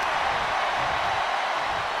McLaughlin.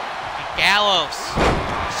 And Gallows,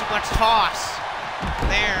 suplex toss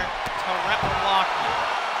there to Rhett McLaughlin.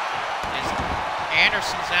 As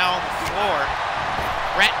Anderson's now on the floor.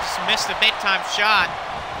 Rhett just missed a big-time shot.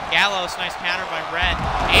 Gallows, nice counter by Rhett.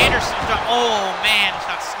 Anderson's got, oh man, it's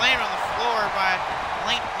got slammed on the floor by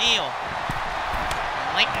Link Neal.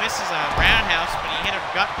 Link misses a roundhouse, but he hit a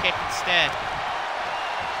gut kick instead.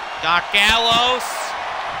 Doc Gallows.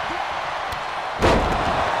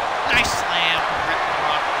 Nice slam from Rhett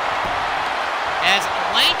McLaughlin. As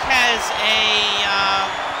Link has a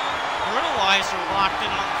brutalizer locked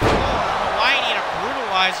in on the floor. I don't know why you need a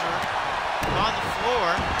brutalizer on the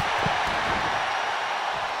floor.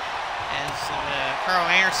 As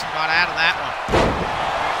Carl Anderson got out of that one.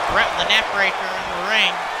 Rhett with the neck breaker in the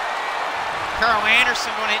ring. Carl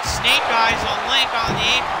Anderson going to hit snake eyes on Link on the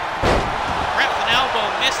apron. Rhett with an elbow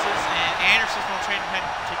misses, and Anderson's going to try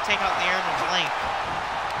to take out the arm of Link.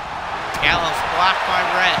 Gallows blocked by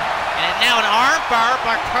Rhett. And now an arm bar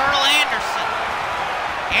by Carl Anderson.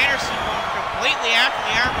 Anderson going completely after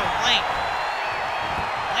the arm of Link.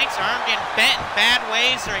 Link's arm getting bent in bad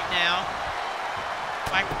ways right now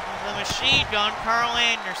by the machine gun, Carl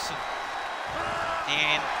Anderson.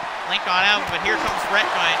 And Link got out, but here comes Rhett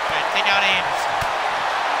trying to take out Anderson.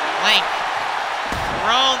 Link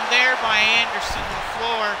thrown there by Anderson to the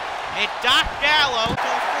floor. And Doc Gallows,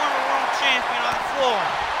 the former world champion, on the floor.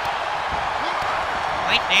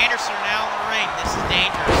 Link and Anderson are now in the ring. This is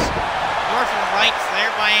dangerous. Northern Lights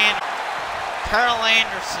there by Anderson. Carl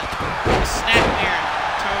Anderson, snap there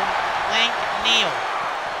to Link Neal.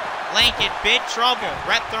 Link in big trouble.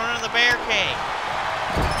 Rhett thrown into the barricade.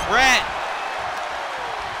 Rhett.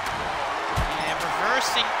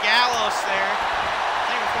 Reversing Gallows there. I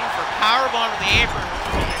think we're going for a powerbomb to the apron.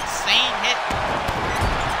 An insane hit.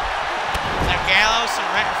 Now Gallows and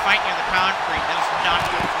Rhett are fighting near the concrete. That was not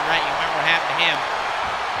good for Rhett. You remember what happened to him.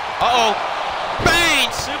 Uh-oh. Bang!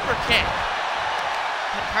 Super kick.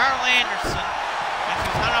 And Carl Anderson, as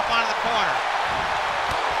he's hung up onto the corner.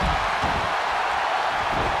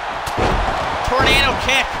 Tornado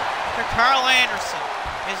kick to Carl Anderson.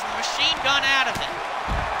 Is the machine gun out of it?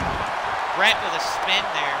 Rhett with a spin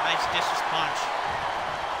there. Nice discus punch.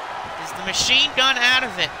 Is the machine gun out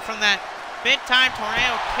of it from that big-time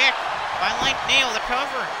tornado kick by Link Neal? The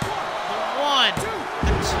cover. The one.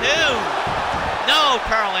 The two. No,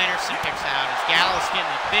 Carl Anderson kicks out as Gallows getting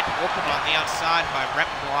a big whooping on the outside by Rhett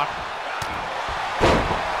McLaughlin.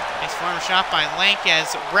 Nice form shot by Link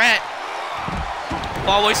as Rhett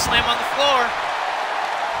always slam on the floor.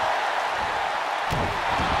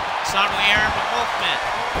 It's on the arm of Wolfman.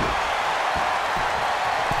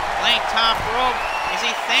 Link top rope. Is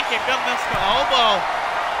he thinking? Good move for elbow.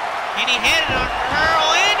 And he hit it on Carl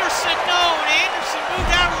Anderson. No, and Anderson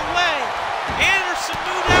moved out of the way. Anderson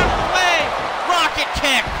moved out of the way. Rocket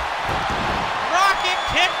kick. Rocket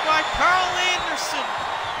kick by Carl Anderson.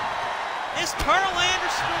 Is Carl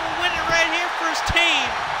Anderson will win it right here for his team.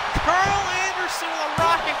 Carl Anderson with a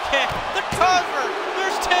rocket kick. The cover.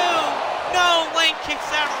 There's two. No, Link kicks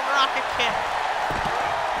out of the rocket kick.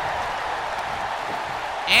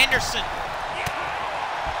 Anderson.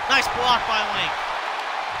 Nice block by Link.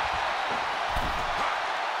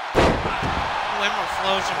 Emerald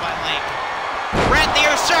explosion by Link. Rhett the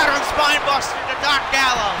earth shatter and spine buster to Doc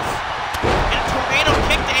Gallows. And a tornado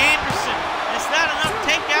kick to Anderson. Is that enough to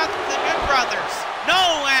take out the Good Brothers?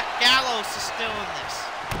 No, Gallows is still in this.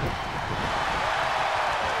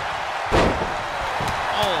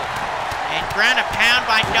 Oh, and ground a pound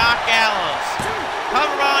by Doc Gallows.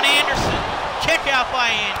 Cover on Anderson. Kick out by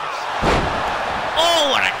Anderson.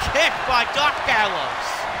 Oh, what a kick by Doc Gallows.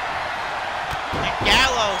 And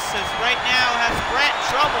Gallows says right now has Rhett in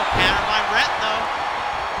trouble. Counter by Rhett though.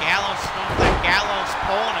 Gallows going for that Gallows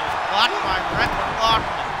pole and it was blocked by Rhett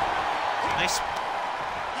McLaughlin. Nice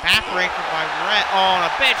Backbreaker by Rhett. Oh, and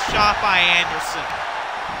a big shot by Anderson.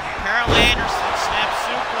 Carl Anderson snap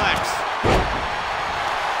suplex.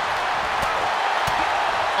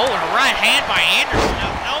 Oh, and a right hand by Anderson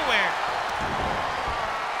out of nowhere.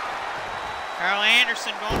 Carl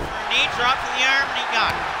Anderson going for a knee drop to the arm, and he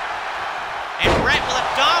got it. And Rhett with a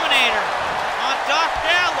Dominator on Doc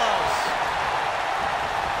Gallows.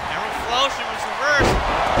 Now Reflosion was reversed.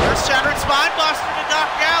 First shattering spine buster to Doc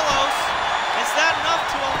Gallows. Is that enough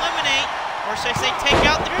to eliminate, or should I say take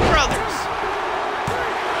out the Good Brothers?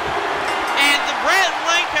 And the Rhett and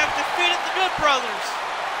Link have defeated the Good Brothers.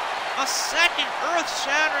 A second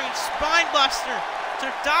earth-shattering spine buster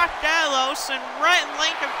to Doc Gallows, and Rhett and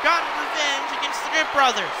Link have gotten revenge against the Good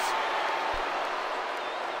Brothers.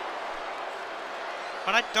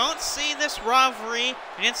 But I don't see this rivalry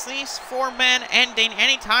against these four men ending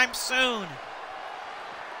anytime soon.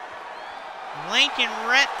 Link and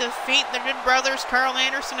Rhett defeat the Good Brothers, Carl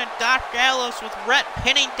Anderson and Doc Gallows, with Rhett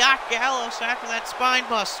pinning Doc Gallows after that spine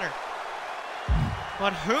buster.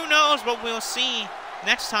 But who knows what we'll see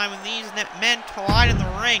next time when these men collide in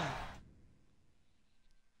the ring.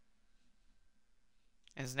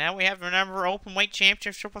 As now we have another Openweight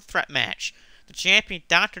Championship Triple Threat match. The champion,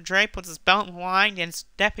 Dr. Dre, puts his belt in the line against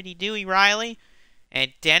Deputy Dewey Riley.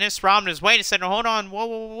 And Dennis Rodman is wait a second, hold on, whoa,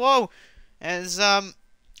 whoa, whoa. As,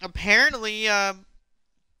 apparently, the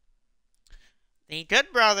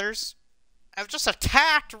Good Brothers have just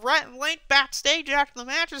attacked Rhett and Link backstage after the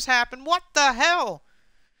matches happened. What the hell?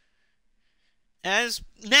 As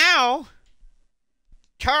now,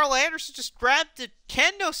 Carl Anderson just grabbed the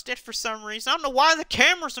kendo stick for some reason. I don't know why the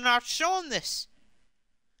cameras are not showing this.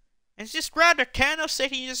 And he just grabbed a kendo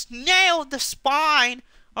stick and he just nailed the spine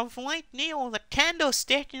of Link Neal with a kendo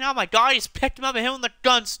stick. And oh my god, he's picked him up and hit him with a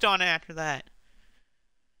gun stun after that.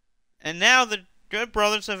 And now the Good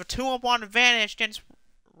Brothers have a 2-on-1 advantage against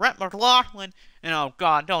Rhett McLaughlin. And oh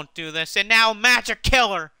god, don't do this. And now Magic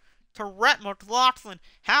Killer to Rhett McLaughlin.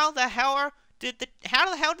 How the hell did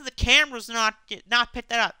the cameras not pick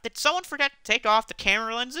that up? Did someone forget to take off the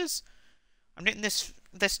camera lenses? I'm getting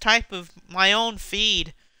this type of my own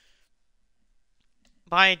feed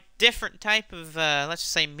by a different type of let's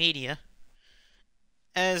just say media.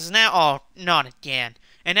 As now, oh, not again.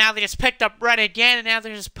 And now they just picked up Rhett again, and now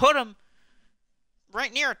they just put him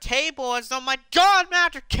right near a table. As oh my god,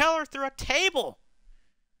 Magic Killer through a table.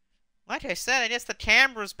 Like I said, I guess the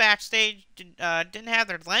cameras backstage didn't have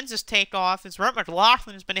their lenses take off, as Rhett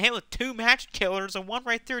McLaughlin has been hit with 2 Magic Killers and one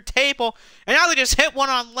right through a table, and now they just hit one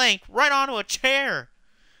on Link, right onto a chair.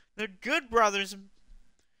 The Good Brothers...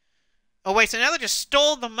 Oh wait, so now they just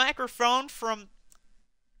stole the microphone from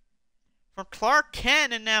Clark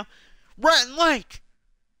Kent, and now Rhett and Link.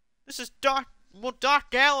 This is Doc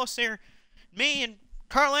Gallows here. Me and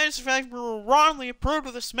Carl Anderson were wrongly approved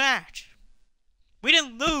of this match. We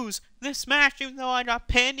didn't lose this match, even though I got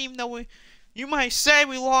pinned, even though you might say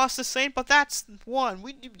we lost the same, but that's one.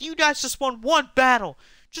 You guys just won one battle.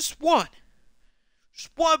 Just one.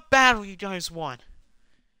 Just one battle you guys won.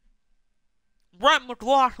 Rhett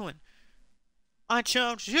McLaughlin, I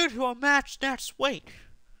challenge you to a match next week.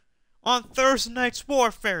 On Thursday Night's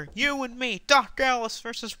Warfare, you and me, Doc Gallows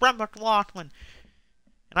versus Rhett McLaughlin.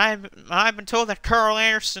 And I've been told that Carl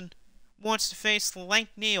Anderson wants to face Link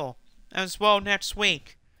Neal as well next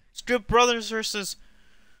week. It's Good Brothers versus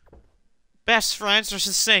Best Friends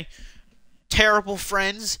versus, say, Terrible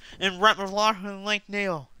Friends, and Rhett McLaughlin and Link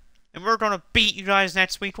Neal. And we're gonna beat you guys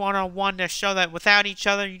next week one-on-one to show that without each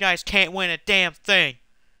other, you guys can't win a damn thing.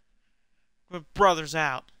 Good Brothers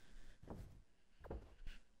out.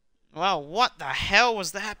 Well, what the hell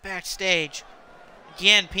was that backstage?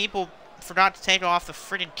 Again, people forgot to take off the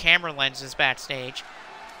freaking camera lenses backstage.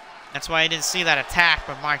 That's why I didn't see that attack,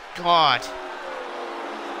 but my god.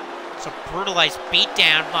 It's a brutalized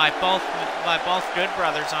beatdown by both Good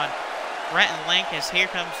Brothers on Rhett and Link, as here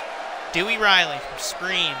comes Dewey Riley from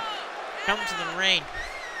Scream. Comes to the ring.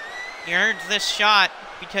 He earned this shot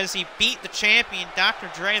because he beat the champion, Dr.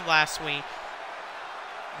 Dre, last week.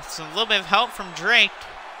 With a little bit of help from Drake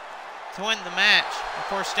to win the match. Of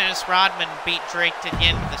course, Dennis Rodman beat Drake to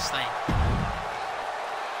end this thing.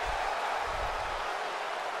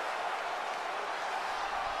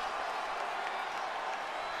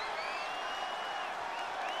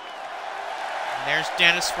 And there's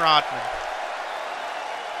Dennis Rodman.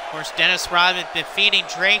 Of course, Dennis Rodman defeating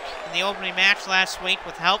Drake in the opening match last week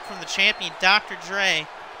with help from the champion, Dr. Dre.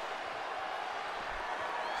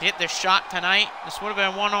 To get this shot tonight, this would have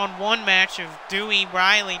been a one-on-one match if Dewey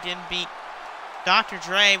Riley didn't beat Dr.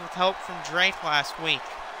 Dre with help from Drake last week.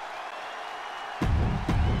 Of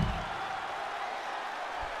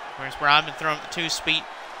course, Rodman throwing the two-speed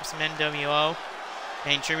for some NWO.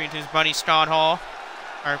 Paying tribute to his buddy Scott Hall.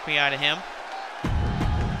 RPI to him.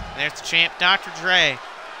 And there's the champ, Dr. Dre.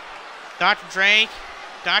 Dr.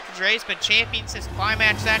 Dre's been champion since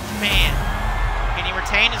Climax at Japan. Can he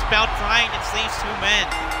retain his belt drawing against these two men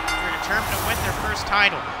who are determined to win their first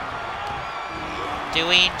title?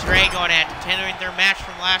 Dewey and Dre going at continuing their match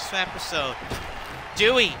from last episode.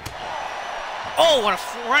 Dewey. Oh, what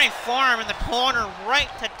a running forearm in the corner right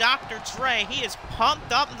to Dr. Dre. He is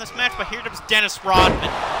pumped up in this match, but here comes Dennis Rodman.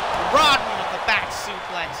 Rodman with the back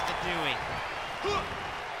suplex to Dewey.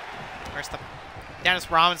 Where's the Dennis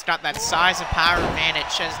Rodman's got that size and power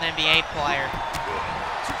advantage as an NBA player.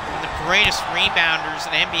 One of the greatest rebounders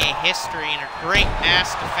in NBA history and a great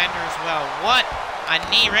mass defender as well. What a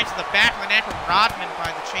knee right to the back of the neck of Rodman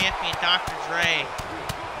by the champion, Dr. Dre.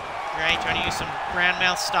 Dre trying to use some ground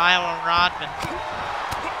mouth style on Rodman.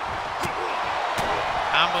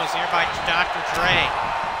 Combos here by Dr. Dre.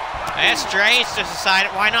 I guess Dre's just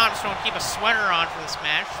decided, why not? I'm just going to keep a sweater on for this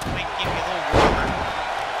match. Might keep me a little warmer.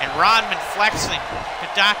 And Rodman flexing to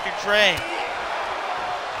Dr. Dre.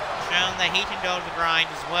 Showing that he can go to the grind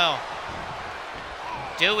as well.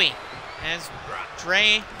 Dewey has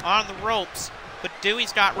Dre on the ropes, but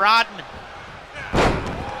Dewey's got Rodman.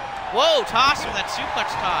 Whoa, toss with that suplex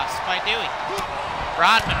toss by Dewey.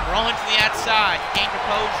 Rodman rolling to the outside, gain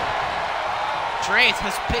composure. Dre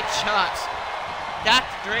has big shots. Dr.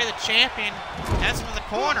 Dre, the champion, has him in the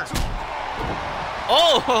corner.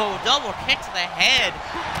 Oh, double kick to the head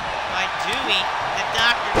by Dewey and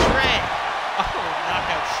Dr. Dre. Oh,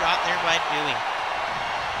 knockout shot there by Dewey.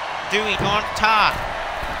 Dewey going to top.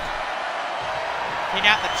 He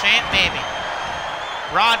got the champ, baby.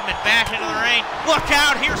 Rodman back into the ring. Look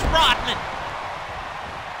out, here's Rodman.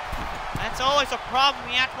 That's always a problem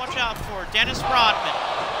you have to watch out for. Dennis Rodman.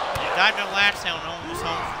 Dived on latch down, no one was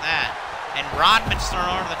home for that. And Rodman's thrown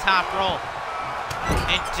over the top rope.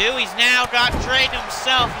 And Dewey's now got Dre to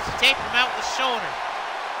himself. He's taking him out with the shoulder.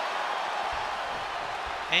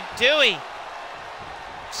 And Dewey.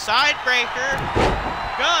 Side breaker.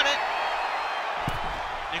 Got it.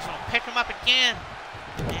 He's going to pick him up again.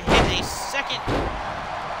 And hit a second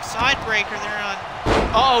side breaker there on.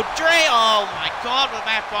 Oh, Dre. Oh my God. With a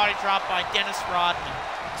back body drop by Dennis Rodman.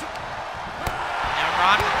 Now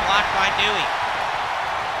Rodman blocked by Dewey.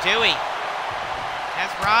 Dewey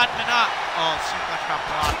has Rodman up. Oh, suplex got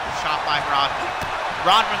blocked. Shot by Rodman.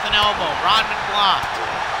 Rodman with an elbow. Rodman blocked.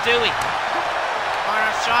 Dewey.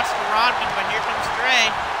 Final shots to Rodman, but here comes Dre.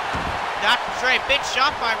 Dr. Dre, big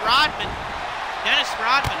shot by Rodman. Dennis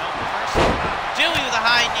Rodman open first. Dewey with a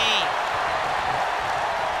high knee.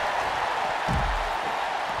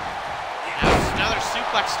 Now it's another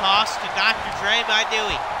suplex toss to Dr. Dre by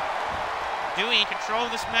Dewey. Dewey in control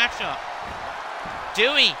of this matchup.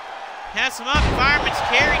 Dewey has him up. Fireman's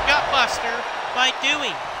carry gutbuster by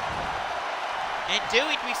Dewey. And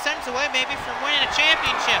Dewey to be sent away maybe from winning a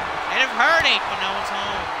championship. And of heartache, but no one's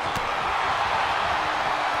home.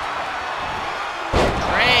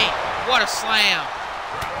 Dre, what a slam.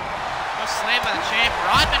 What a slam by the champ.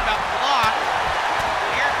 Rodman got blocked.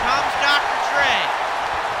 Here comes Dr. Dre.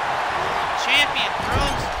 Champion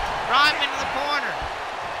throws Rodman to the corner.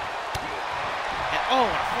 And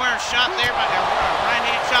oh, a corner shot there by a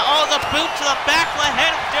right-hand shot. Oh, the boot to the back of the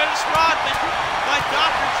head of Dennis Rodman by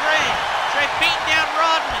Dr. Dre. Dre beating down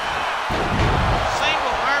Rodman.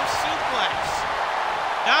 Single arm suplex.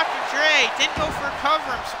 Dr. Dre didn't go for a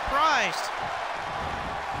cover. I'm surprised.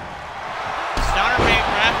 Stunner ring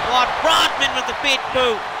grab block. Rodman with the big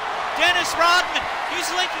boot. Dennis Rodman. He's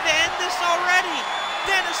looking to end this already.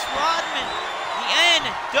 Dennis Rodman. The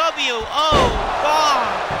NWO bomb.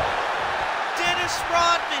 Dennis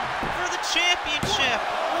Rodman for the championship.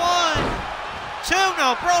 1, 2,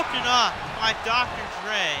 no, broken up by Dr.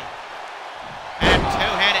 Dre. And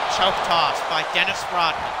two-headed choke toss by Dennis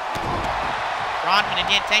Rodman. Rodman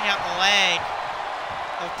again taking out the leg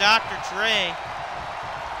of Dr. Dre.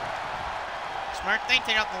 Smart thing,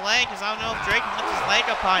 take out the leg, because I don't know if Dre can lift his leg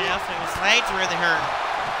up high enough, and his leg's really hurt.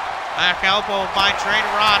 Back elbow by Dre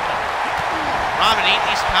to Rodman. Rodman eating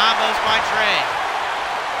these combos by Dre.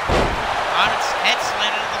 Rodman's head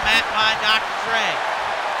slammed into the mat by Dr. Dre.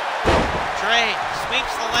 Dre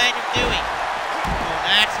sweeps the leg of Dewey.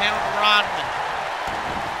 Oh, axe handle to Rodman.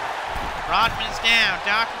 Rodman is down.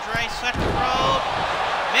 Dr. Dre second rope.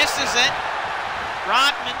 Misses it.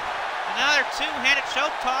 Rodman, another two-handed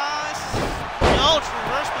choke toss. No, it's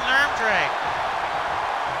reversible arm drag.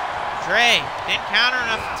 Dre didn't counter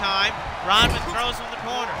enough time. Rodman throws him in the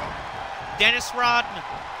corner. Dennis Rodman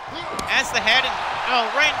has the head and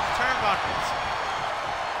right into the turnbuckles.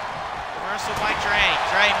 reversal by Dre.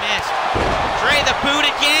 Dre missed. Dre the boot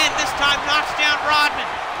again. This time knocks down Rodman.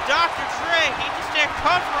 Dr. Dre, he just did a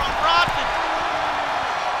cover on Rodman.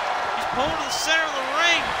 He's pulled to the center of the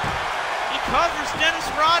ring. He covers Dennis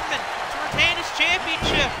Rodman to retain his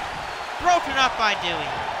championship. Broken up by Dewey.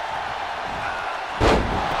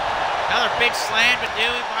 Another big slam to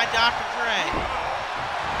Dewey by Dr. Dre.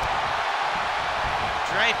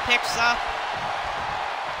 Dre picks up,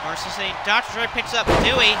 or should I say, Dr. Dre picks up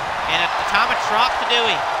Dewey, and an atomic drop to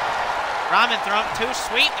Dewey. Rodman thrown too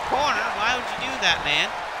sweet in the corner. Why would you do that,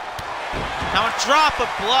 man? Now a drop, a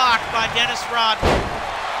block by Dennis Rodman.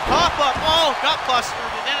 Pop up, oh, gutbuster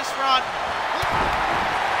to Dennis Rodman.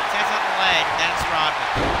 Takes on the leg, Dennis Rodman.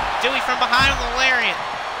 Dewey from behind with a lariat.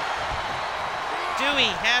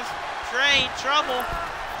 Dewey has Dre in trouble.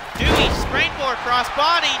 Dewey springboard cross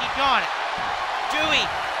body, and he got it. Dewey,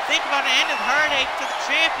 think about an end of heartache to the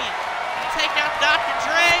champion. Take out Dr.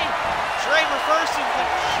 Dre. Dre reverses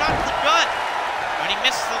with a shot to the gut, but he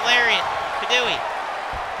misses the lariat to Dewey.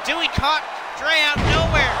 Dewey caught Dre out of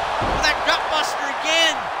nowhere with that gutbuster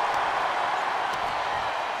again.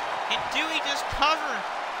 And Dewey just covered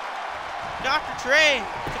Dr. Dre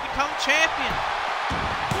to become champion.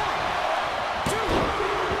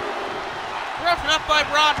 Broken up by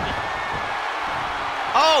Rodman.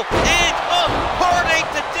 Oh, and heartache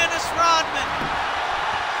to Dennis Rodman.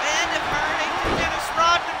 End of heartache to Dennis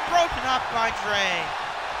Rodman. Broken up by Dre.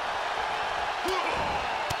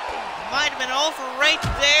 Might have been over right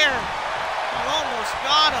there. He almost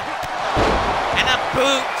got him. And a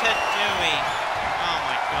boot to Dewey. Oh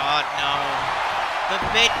my God, no. The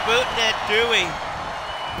big boot to Dewey.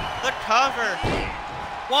 The cover.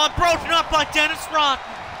 One broken up by Dennis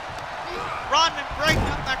Rodman. Rodman breaking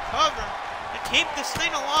up that cover to keep this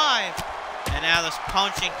thing alive. And now this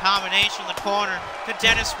punching combination in the corner to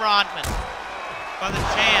Dennis Rodman for the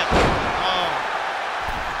champ. Oh.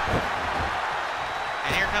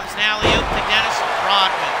 And here comes an alley-oop to Dennis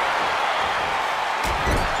Rodman.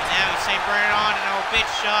 And now he's saying bring it on, and big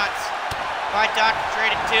shots by Dr.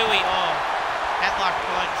 Dre to Dewey. Oh, headlock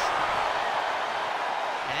punch.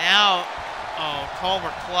 And now,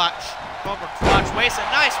 Cobra clutch. Cobra clutch wastes a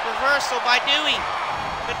nice reversal by Dewey.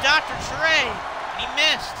 But Dr. Dre, he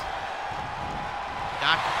missed.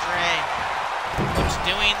 Dr. Dre puts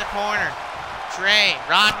Dewey in the corner. Dre,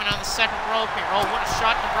 Rodman on the second rope here. Oh, what a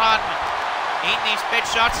shot to Rodman. Eating these big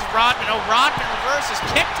shots is Rodman. Oh, Rodman reverses.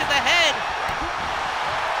 Kick to the head.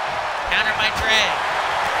 Counter by Dre.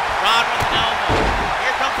 Rodman with an elbow.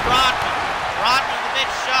 Here comes Rodman. Rodman with a big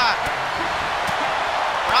shot.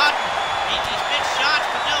 Rodman eating these big shots,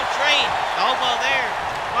 but no, Dre. Elbow there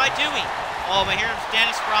by Dewey. Oh, but here comes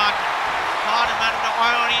Dennis Rodman. Caught him out of the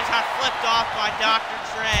irony. He's got flipped off by Dr.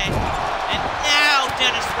 Dre. And now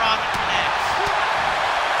Dennis Rodman connects.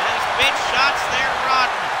 And those big shots there,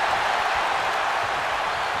 Rodman.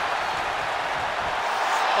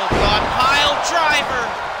 Oh God, pile driver.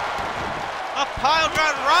 A pile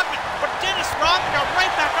driver, Rodman. But Dennis Rodman got right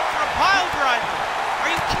back up for a pile driver. Are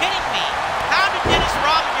you kidding me? How did Dennis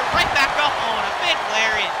Rodman get right back up on a big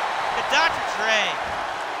lariat to Dr. Dre?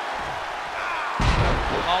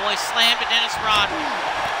 Always slammed to Dennis Rodman.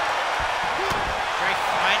 Dre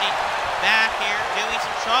fighting back here. Dewey's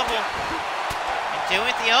in trouble. And Dewey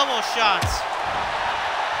with the elbow shots.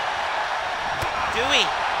 Dewey.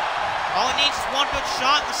 All he needs is one good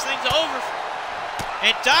shot and this thing's over.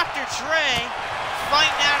 And Dr. Dre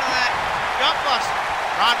fighting out of that gutbuster.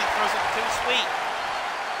 Rodman throws it too sweet.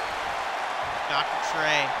 Dr.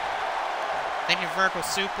 Dre. Thinking vertical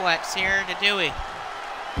suplex here to Dewey.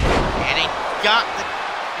 And he got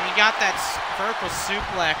that vertical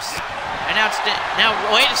suplex. And now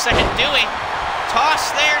wait a second, Dewey.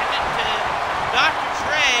 Toss there to Dr.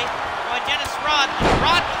 Dre by Dennis Rodman.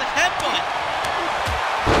 Rodman with a headbutt.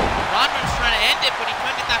 Rodman's trying to end it, but he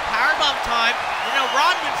couldn't get that powerbomb time. And now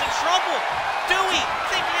Rodman's in trouble. Dewey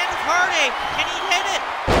thinking end of heartache. Can he hit it?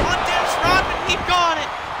 On Dennis Rodman, he got it.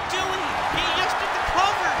 Dewey, he just did the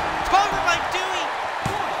cover. Cover by Dewey.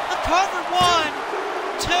 The cover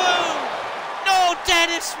 1, 2. No,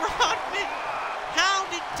 Dennis Rodman. How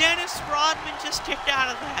did Dennis Rodman just kick out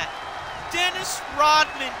of that? Dennis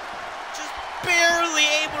Rodman just barely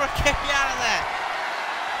able to kick out of that.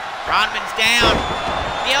 Rodman's down.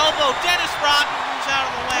 The elbow. Dennis Rodman moves out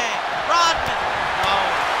of the way. Rodman. Oh,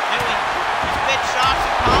 Dewey. His big shots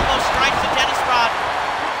and combo strikes to Dennis Rodman.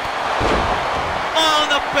 Oh,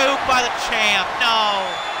 the boot by the champ. No.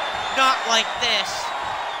 Not like this.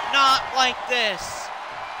 Not like this.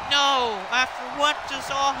 No. After what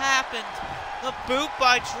just all happened. The boot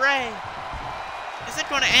by Dre. Is it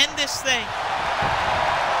going to end this thing?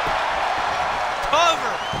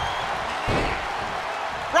 Cover.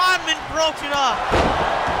 Rodman broke it up.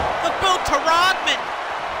 The boot to Rodman.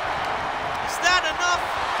 Is that enough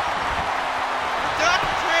for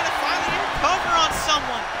Dr. Dre to finally recover on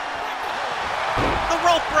someone? The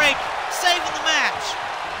rope break, saving the match.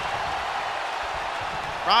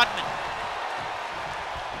 Rodman.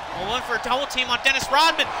 Going for a double team on Dennis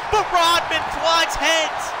Rodman, but Rodman collides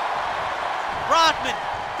heads. Rodman,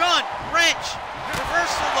 gun, wrench,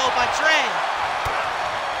 reversal though by Dre.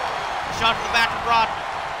 Shot to the back of Rodman.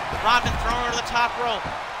 Rodman thrown over the top rope.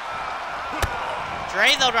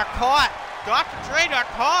 Dre though got caught. Dr. Dre got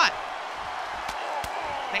caught.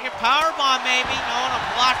 Take a powerbomb maybe. No, and a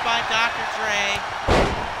block by Dr. Dre.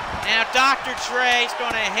 Now Dr. Dre's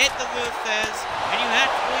going to hit the Lou Thesz, and you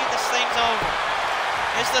have to believe this thing's over.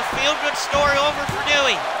 Is the feel-good story over for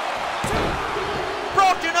Dewey?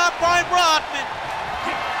 Broken up by Rodman.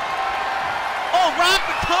 Oh,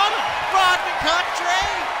 Rodman coming. Rodman caught Dre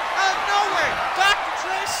out of nowhere. Dr.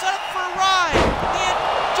 Dre set up for a ride. The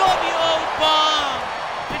NWO bomb.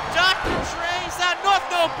 And Dr. Dre, is that no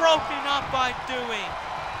broken up by Dewey?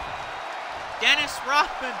 Dennis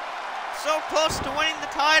Rodman, so close to winning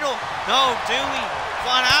the title. No, Dewey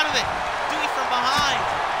fought out of it. Dewey from behind.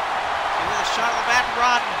 Dewey with a shot on the back of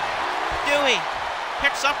Rodman. Dewey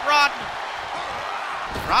picks up Rodman.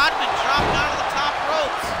 Rodman dropped out of the top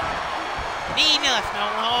ropes. Knee lift, no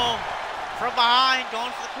home. From behind,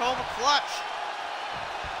 going for the Cobra Clutch.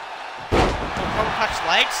 Cobra Clutch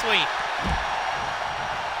leg sweep.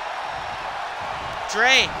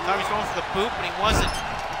 Dre thought he was going for the boot, but he wasn't.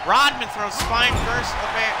 Rodman throws spine first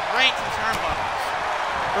right to the turnbuckles.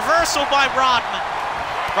 Reversal by Rodman.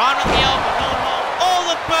 Rodman with the elbow, no home. Oh,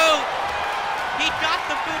 the boot! He got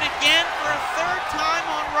the boot again for a third time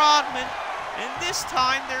on Rodman. And this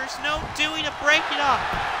time, there's no Dewey to break it up.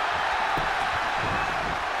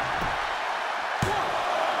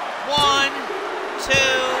 1, 2,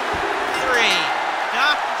 3.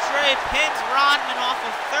 Dr. Dre pins Rodman off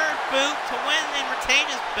a third boot to win and retain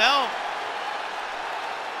his belt.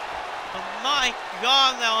 But my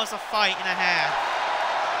God, that was a fight and a half.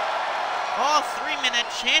 All 3-minute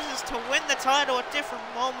chances to win the title at different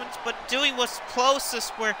moments, but Dewey was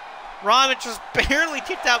closest where Rodman just barely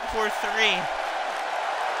kicked out before 3.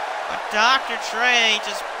 But Dr. Dre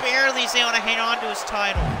just barely is able to hang on to his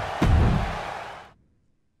title.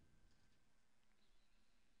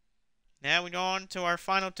 Now we go on to our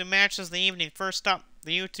final 2 matches of the evening. First up,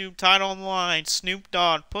 the YouTube title on the line. Snoop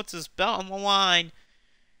Dogg puts his belt on the line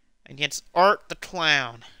against Art the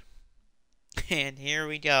Clown. And here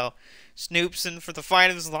we go. Snoop's in for the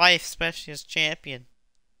fight of his life, especially as champion.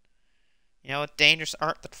 You know what dangerous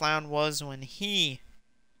Art the Clown was when he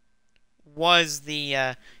was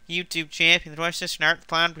the YouTube champion. The Western Art the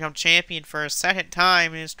Clown became champion for a second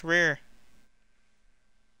time in his career.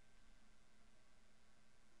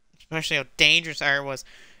 Especially how dangerous Art was.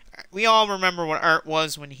 We all remember what Art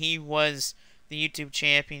was when he was the YouTube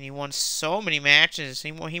champion. He won so many matches.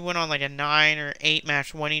 He went on like a 9 or 8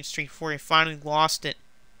 match winning streak before he finally lost it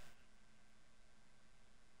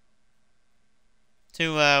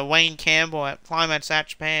to Wayne Campbell at Climax at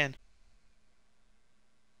Japan.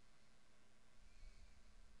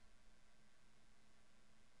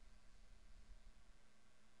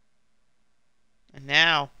 And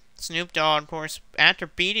now Snoop Dogg, of course, after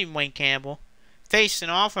beating Wayne Campbell, facing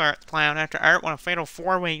off Art the Clown after Art won a fatal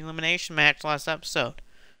 4-way elimination match last episode.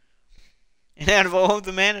 And out of all of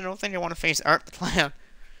the men, I don't think I want to face Art the Clown.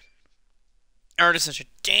 Art is such a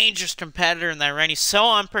dangerous competitor in that ring. He's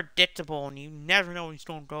so unpredictable, and you never know what he's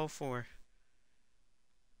going to go for.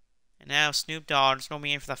 And now Snoop Dogg is going to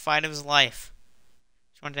be in for the fight of his life.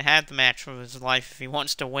 He's going to have the match of his life if he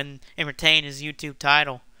wants to win and retain his YouTube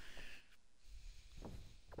title.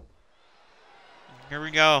 Here we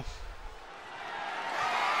go.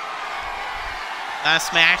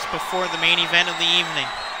 Last match before the main event of the evening.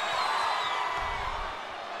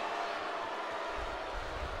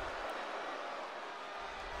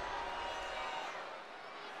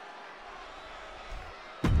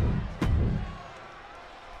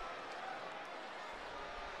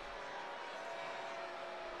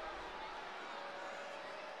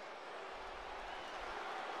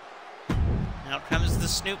 Now comes the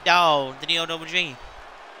Snoop Dogg, the DOWG.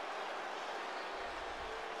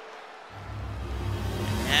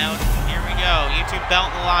 Now, here we go. YouTube belt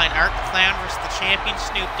on the line. Art the Clown versus the champion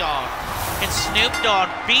Snoop Dogg. Can Snoop Dogg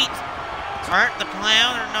beat Art the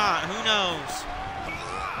Clown or not? Who knows?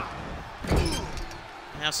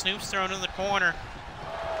 Now Snoop's thrown in the corner.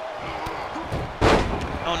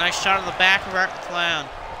 Oh, nice shot on the back of Art the Clown.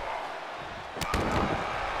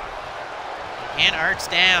 And Art's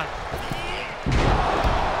down.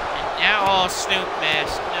 Now, oh, Snoop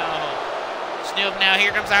missed. No. Snoop, now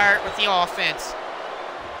here comes Art with the offense.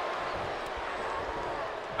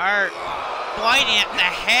 Art biting at the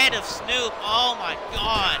head of Snoop. Oh my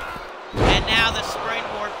God. And now the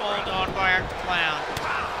springboard bulldog by Art the Clown.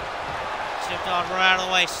 Snoop Dogg run out of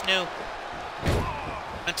the way. Snoop.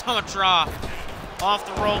 Atomic drop. Off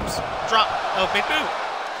the ropes. Drop. Oh, big boot.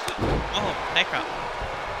 Oh, neck drop.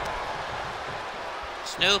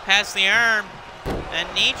 Snoop has the arm. And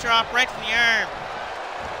knee drop right from the arm.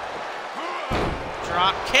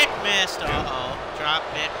 Drop kick missed. Uh-oh. Drop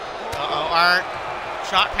it. Uh-oh. Art.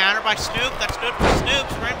 Shot counter by Snoop. That's good for Snoop.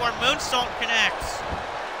 Springboard moonsault connects.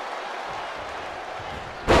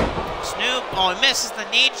 Snoop. Oh, he misses the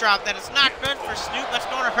knee drop. That is not good for Snoop. That's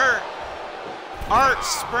going to hurt. Art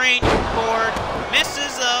springboard.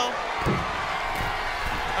 Misses though.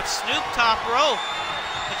 But Snoop top rope.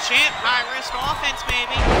 The champ high risk offense,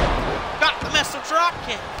 maybe. Got the missile drop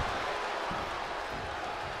kick.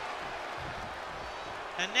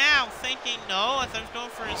 And now thinking, no, I thought he was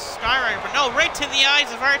going for his Skyrider, but no, right to the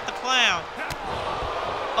eyes of Art the Clown.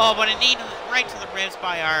 Oh, but it needed right to the ribs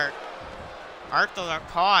by Art. Art though got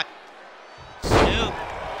caught. Snoop.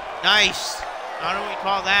 Nice. I don't know what you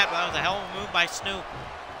call that, but that was a hell of a move by Snoop.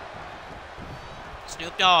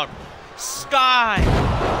 Snoop Dogg. Sky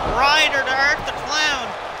Rider to Art the Clown.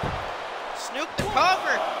 Snoop the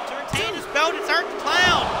cover to retain his belt. It's Art the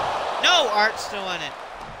Clown. No, Art's still in it.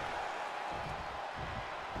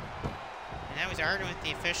 And now he's arguing with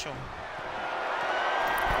the official.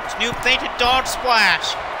 Snoop feinted dog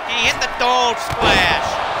splash. And he hit the dog splash.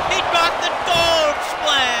 He got the dog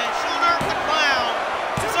splash on Art the Clown.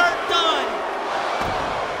 Is Art done?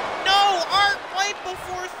 No, Art right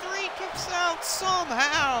before 3 kicks out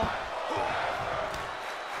somehow.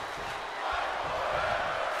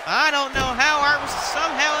 I don't know how Art was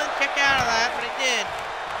somehow in kick out of that, but he did.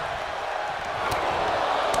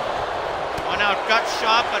 Oh, now gut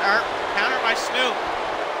shot, but Art countered by Snoop.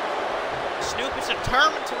 Snoop is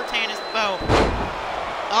determined to retain his belt.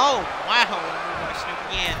 Oh, wow, move by Snoop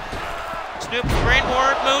again. Snoop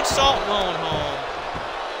springboard moonsault going home.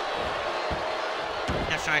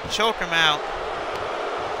 Now trying to choke him out.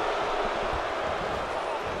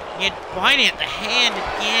 He had biting at the hand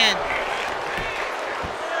again.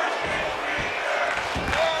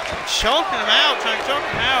 Choking him out, trying to choke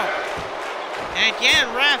him out. And again,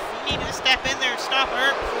 ref, you need to step in there and stop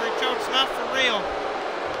Art before he chokes him out for real.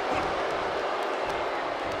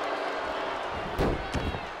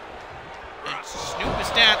 And Snoop is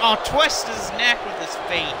down. Oh, twists his neck with his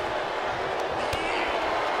feet.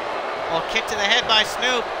 Oh, kick to the head by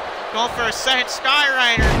Snoop. Going for a second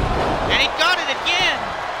Skyrider. And he got it again.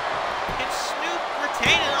 Can Snoop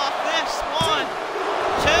retain it off this? 1,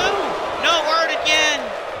 2. No, Art again.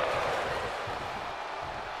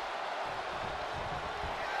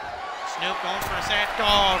 Snoop going for a second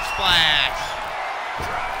dog splash.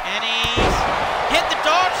 And he's hit the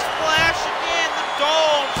dog splash again. The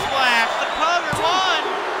dog splash. The cover.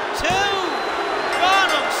 1, 2. Got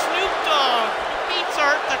him. Snoop Dogg beats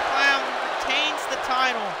Art the Clown. Retains the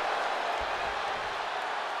title.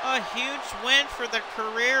 A huge win for the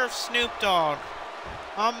career of Snoop Dogg.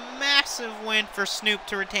 A massive win for Snoop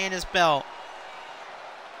to retain his belt.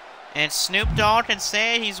 And Snoop Dogg can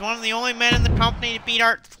say he's one of the only men in the company to beat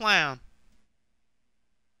Art the Clown.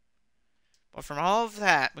 But from all of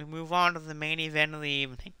that, we move on to the main event of the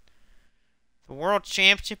evening. The World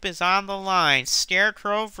Championship is on the line.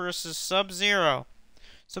 Scarecrow versus Sub-Zero.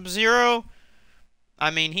 Sub-Zero,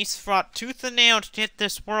 I mean, he's fought tooth and nail to get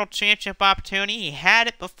this World Championship opportunity. He had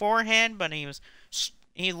it beforehand, but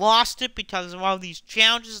he lost it because of all these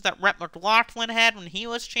challenges that Rhett McLaughlin had when he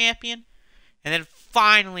was champion. And then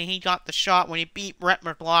finally he got the shot when he beat Rhett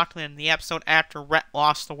McLaughlin in the episode after Rhett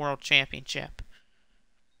lost the World Championship.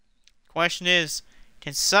 Question is,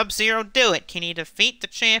 can Sub-Zero do it? Can he defeat the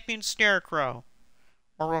champion Scarecrow?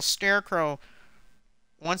 Or will Scarecrow,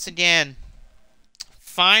 once again,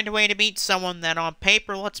 find a way to beat someone that on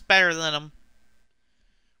paper looks better than him?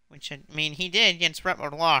 Which, I mean, he did against Rhett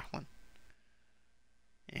McLaughlin.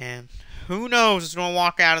 And who knows who's going to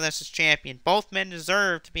walk out of this as champion. Both men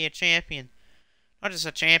deserve to be a champion. Not just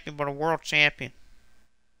a champion, but a world champion.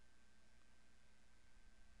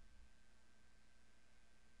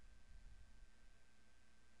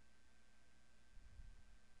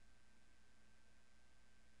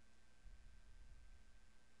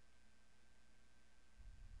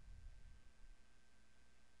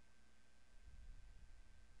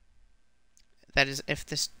 That is, if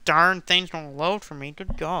this darn thing's gonna load for me,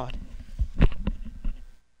 good God.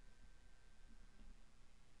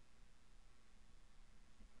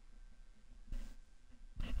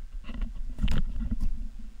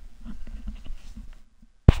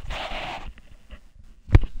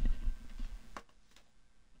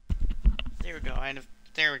 we go.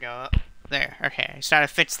 There we go. There. Okay. I just gotta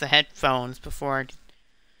fix the headphones before I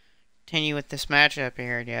continue with this matchup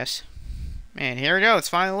here, I guess. Man, here we go. It's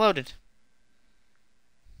finally loaded.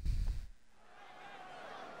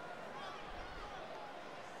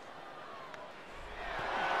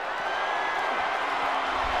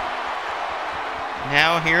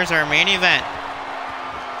 Now here's our main event.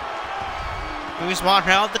 Who's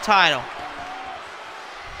walking out with the title?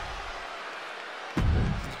 The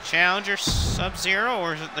challenger Sub-Zero,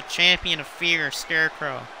 or is it the champion of fear,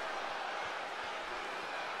 Scarecrow?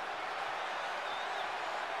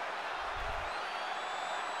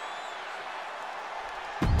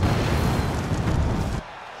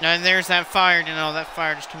 And there's that fire. You know, that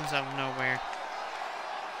fire just comes out of nowhere.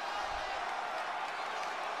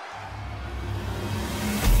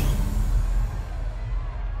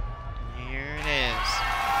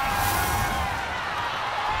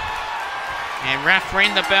 And ref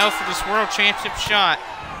rang the bell for this World Championship shot.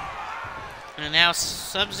 And now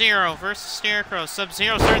Sub-Zero versus Scarecrow.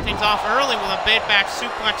 Sub-Zero started things off early with a big back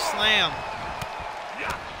suplex slam.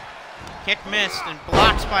 Kick missed and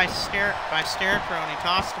blocked by Scarecrow, and he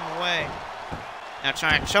tossed him away. Now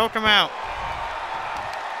trying to choke him out.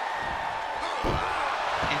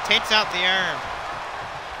 And takes out the arm.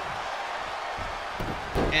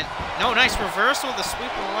 And no, nice reversal with the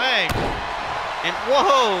sweep away. And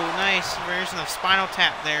whoa, nice version of Spinal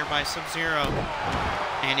Tap there by Sub-Zero.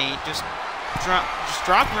 And he just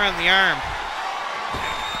dropped him around the arm.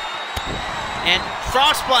 And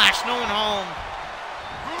Frog Splash, no one home.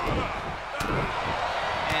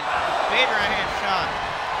 And big right hand shot.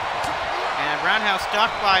 And roundhouse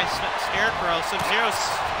ducked by Scarecrow. Sub-Zero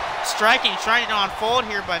striking, trying to unfold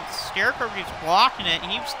here, but Scarecrow keeps blocking it, and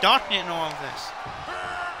he keeps ducking it in all of this.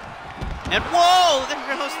 And whoa, there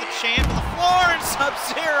goes the champ on the floor, and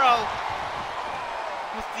Sub-Zero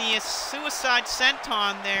with the suicide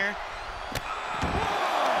senton there.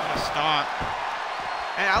 What a stomp.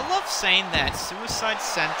 And I love saying that, suicide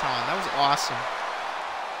senton. That was awesome.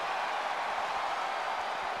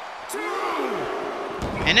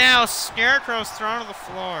 And now Scarecrow's thrown to the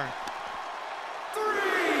floor.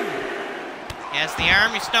 As the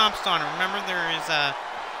Army stomps on him. Remember, there is a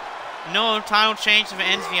no title change if it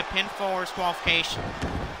ends via pinfall or disqualification.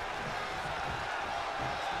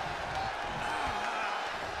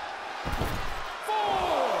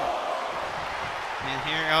 And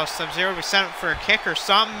here, oh, Sub-Zero will be set up for a kick or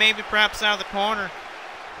something, maybe perhaps out of the corner.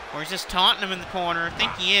 Or he's just taunting him in the corner. I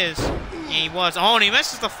think he is. Yeah, he was. Oh, and he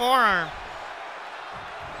misses the forearm.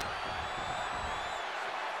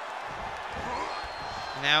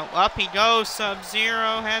 Now up he goes.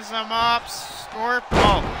 Sub-Zero has him up.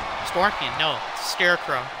 Scorpion, no, it's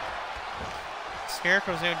Scarecrow.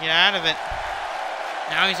 Scarecrow's gonna get out of it.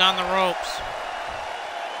 Now he's on the ropes.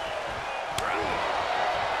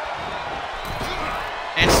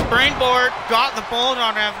 And springboard got the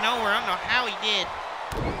Bulldog out of nowhere. I don't know how he did.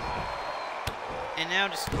 And now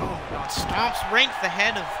just stomps right to the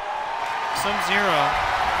head of Sub-Zero.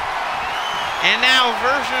 And now a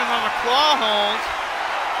version of a claw hold.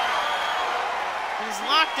 He's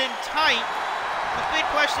locked in tight. The big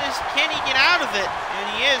question is, can he get out of it? And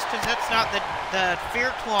he is, because that's not the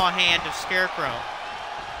Fear Claw hand of Scarecrow.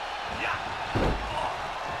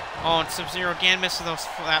 Oh, and Sub-Zero again misses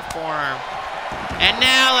that forearm. And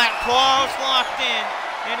now that claw is locked in.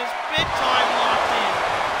 It is big time locked in.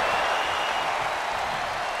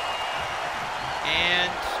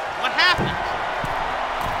 And what happened?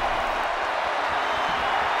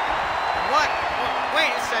 Wait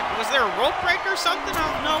a second, was there a rope break or something? I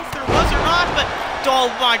don't know if there was or not, but oh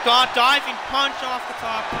my god, diving punch off the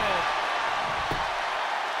top rope.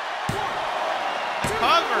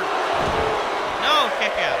 Cover. No,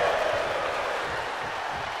 kick out.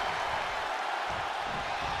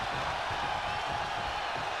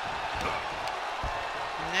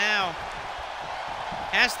 And now,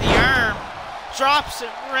 has the arm, drops it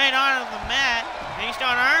right onto the mat, and he's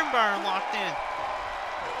got an arm bar locked in.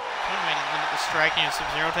 He might limit the striking of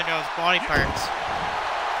Sub-Zero, take out his body parts.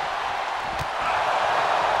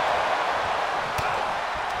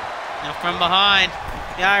 Now from behind,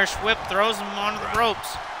 the Irish Whip throws him onto the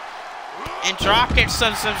ropes. And drop kicks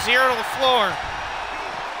Sub-Zero to the floor.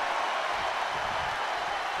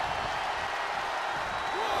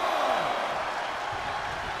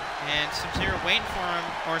 And Sub-Zero waiting for him,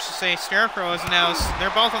 or to say Scarecrow is now,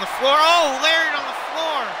 they're both on the floor. Oh, Lariat on the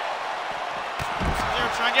floor.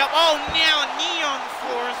 Trying to get up. Oh, now a knee on the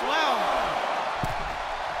floor as well.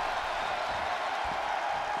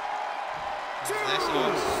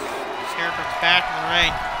 Scarecrow's back in the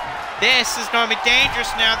ring. This is going to be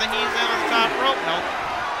dangerous now that he's out on the top rope. Nope.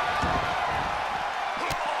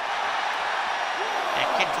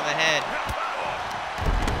 the head.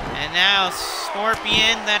 And now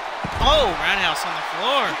Scorpion roundhouse on the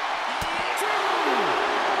floor.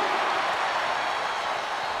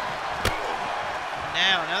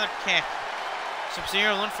 Now another kick.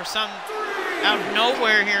 Sub-Zero looking for something out of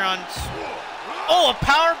nowhere here on. Oh, a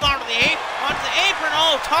power bomb to the apron.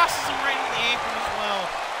 Oh, tosses him right into the apron as well.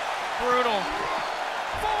 Brutal.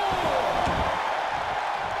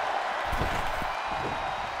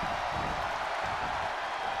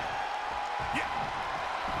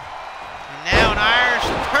 And now an Irish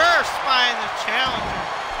curse by the challenger.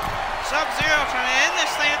 Sub-Zero trying to end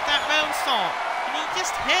this thing with that moonsault. Can he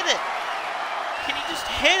just hit it? Can he just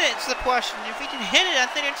hit it? It's the question. If he can hit it, I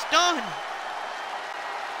think it's done.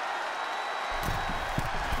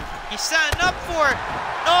 He's setting up for it.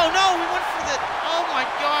 Oh no, he went for the. Oh my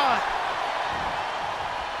God.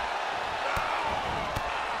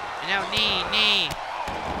 And now knee.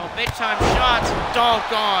 Oh, big time shots. Oh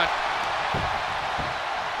God.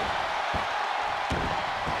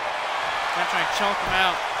 I'm trying to choke him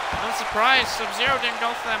out. I'm surprised Sub-Zero didn't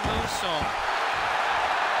go for that moonsault.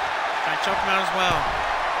 Trying to choke him out as well.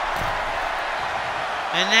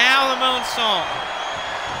 And now the moonsault.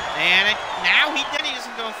 And now he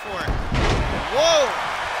doesn't go for it. Whoa!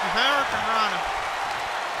 Hurricane Rana.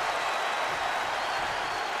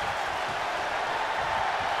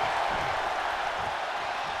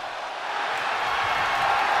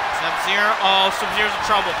 Sub-Zero. Oh, Sub-Zero's in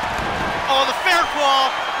trouble. Oh, the fair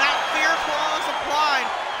claw. That fair claw is applied.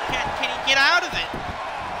 Can he get out of it?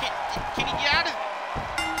 Can he get out of it?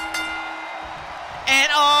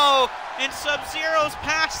 And Sub-Zero's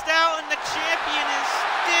passed out, and the champion is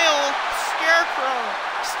still Scarecrow.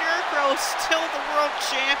 Scarecrow is still the world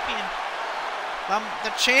champion.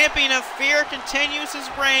 The champion of fear continues his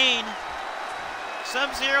reign.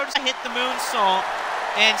 Sub-Zero just hit the moonsault,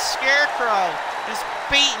 and Scarecrow is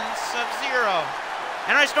beaten Sub-Zero.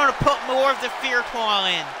 And I'm just going to put more of the fear claw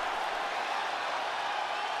in.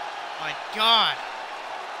 My God.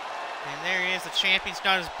 And there he is. The champion's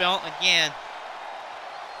got his belt again.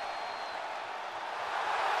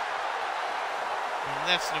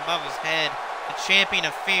 And lifts it above his head. The champion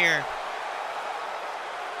of fear.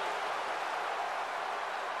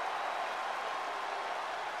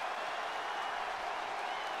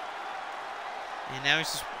 And now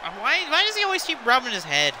he's just. Why does he always keep rubbing his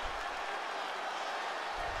head?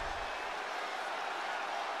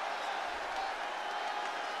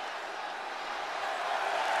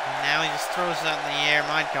 And now he just throws it up in the air.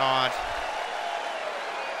 My God.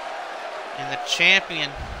 And the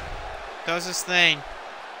champion does his thing.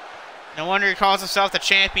 No wonder he calls himself the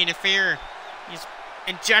champion of fear. He's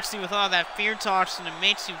injects you with all that fear toxin and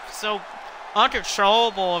makes you so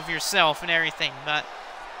uncontrollable of yourself and everything. But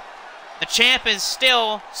the champ is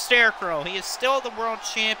still Scarecrow. He is still the world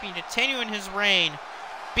champion, continuing his reign,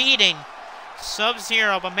 beating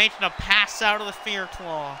Sub-Zero by making him pass out of the fear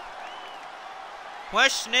claw.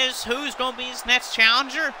 Question is, who's going to be his next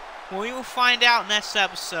challenger? We will find out next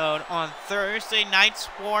episode on Thursday Night's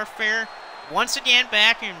Warfare. Once again,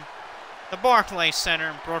 back in the Barclays Center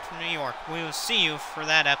in Brooklyn, New York. We will see you for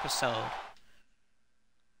that episode.